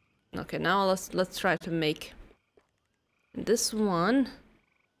 Okay, now let's try to make this one.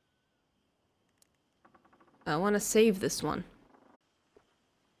 I want to save this one.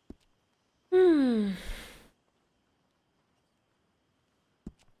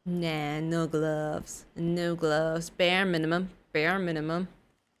 Nah, no gloves. No gloves. Bare minimum. Bare minimum.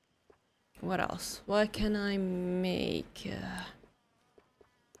 What else? What can I make?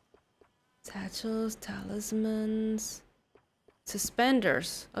 Satchels, talismans,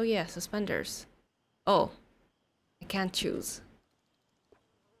 suspenders. Oh yeah, suspenders. Oh, I can't choose.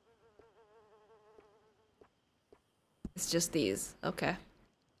 It's just these. Okay.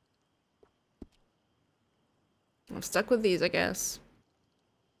 I'm stuck with these, I guess.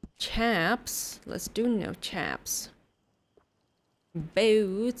 Chaps. Let's do no chaps.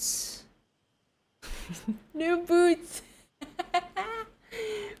 Boots. No boots.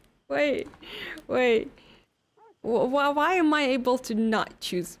 Wait. Why am I able to not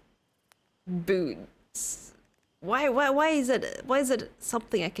choose boots? Why is it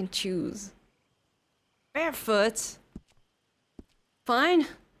something I can choose? Barefoot. Fine.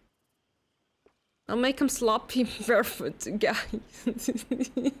 I'll make him sloppy barefoot, guys.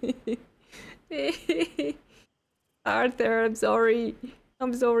 Arthur, I'm sorry.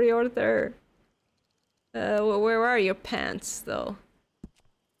 I'm sorry, Arthur. Where are your pants, though?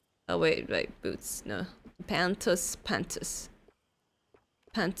 Oh, wait, boots. No. Pantus.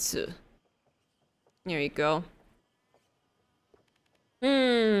 Pantsu. There you go.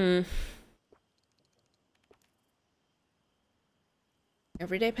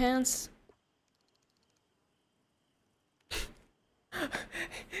 Everyday pants?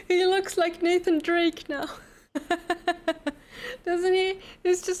 He looks like Nathan Drake now. Doesn't he?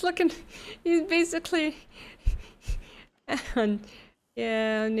 He's just looking... He's basically...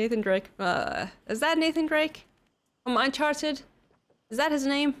 Yeah, Nathan Drake. Is that Nathan Drake? From Uncharted? Is that his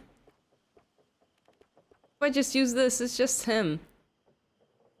name? If I just use this, it's just him.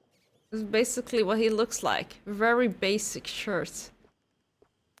 It's basically what he looks like. Very basic shirt.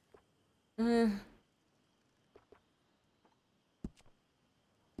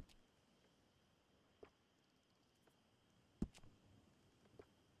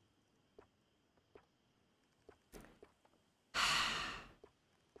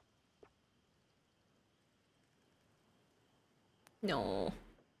 No.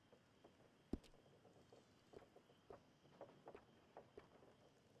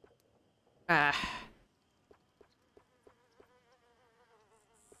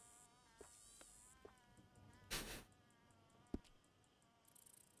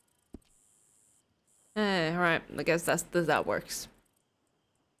 Alright, I guess that works.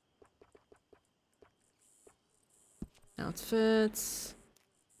 Outfits.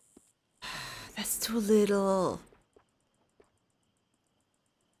 That's too little.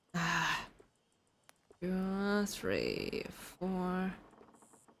 2, 3, 4.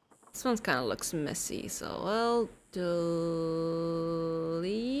 This one kind of looks messy, so I'll delete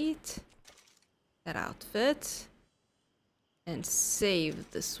that outfit and save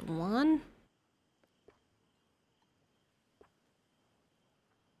this one.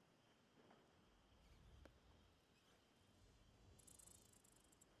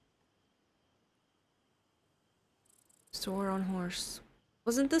 Store on horse.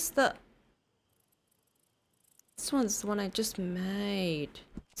 Wasn't this the... This one's the one I just made.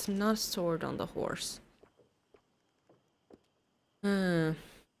 It's not stored on the horse. This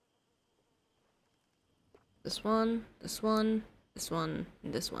one, This one,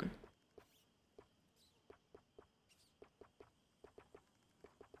 and this one.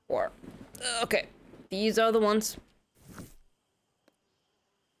 Four. Okay, these are the ones.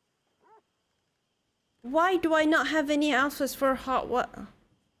 Why do I not have any outfits for hot what?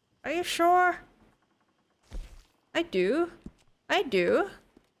 Are you sure? I do. I do.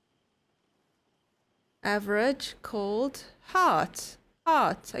 Average, cold, hot.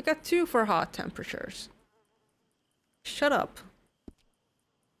 Hot. I got 2 for hot temperatures. Shut up.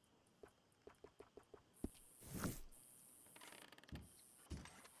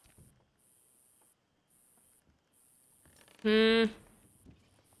 I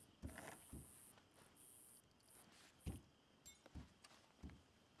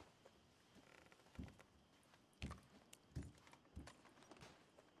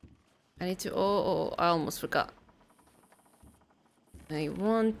need to, oh, I almost forgot. I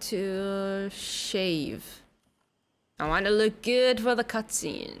want to shave. I want to look good for the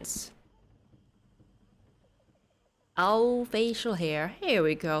cutscenes. Oh, facial hair. Here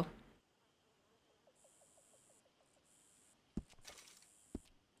we go.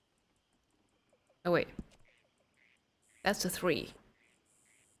 Oh, wait. That's a 3.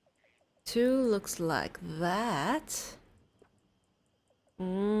 2 looks like that.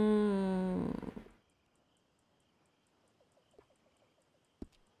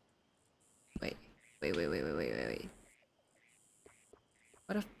 Wait.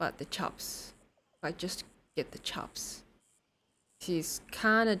 What about the chops? If I just get the chops. She's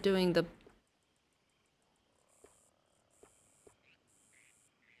kind of doing the...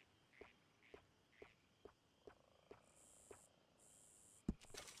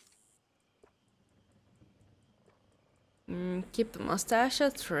 keep the mustache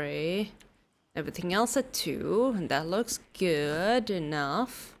at 3. Everything else at 2. And that looks good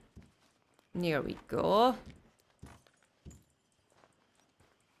enough. Here we go.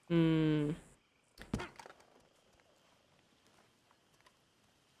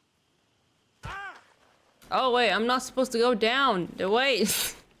 Oh wait, I'm not supposed to go down.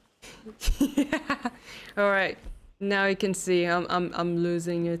 Wait. Yeah. All right. Now you can see I'm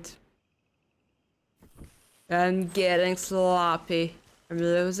losing it. I'm getting sloppy. I'm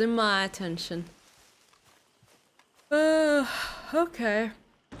losing my attention. Okay.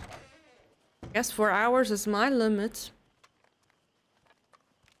 Guess 4 hours is my limit.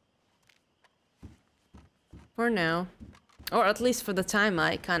 For now. Or at least for the time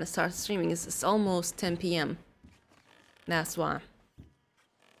I kind of start streaming. It's almost 10 p.m. That's why.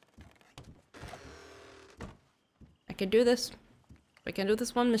 I can do this. We can do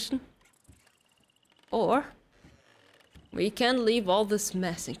this one mission. Or we can leave all this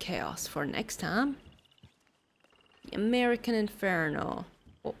mess and chaos for next time. The American Inferno.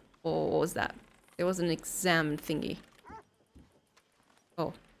 Oh, what was that? There was an exam thingy.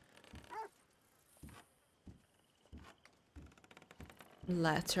 Oh.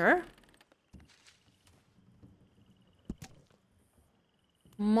 Letter.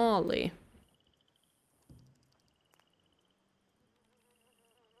 Molly.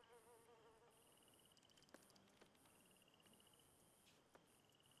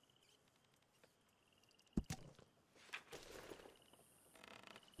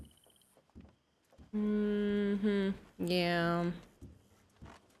 Yeah.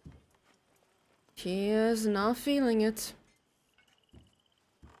 She is not feeling it.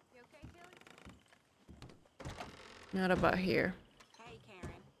 Not about here. Hey,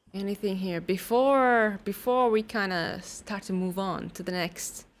 Karen. Anything here before we kind of start to move on to the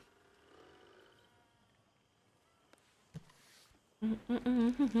next.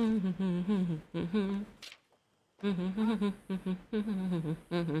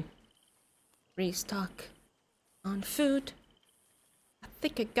 Restock on food. I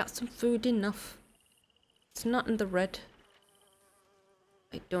think I got some food enough. It's not in the red.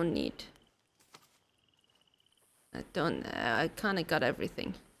 I don't need. I kind of got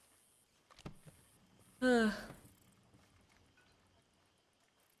everything. Not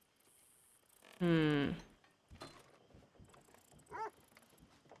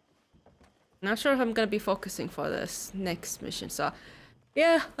sure if I'm gonna be focusing for this next mission, so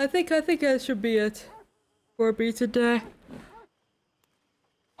yeah, I think that should be it for me today.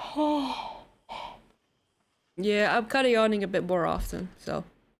 Yeah, I'm kind of yawning a bit more often, so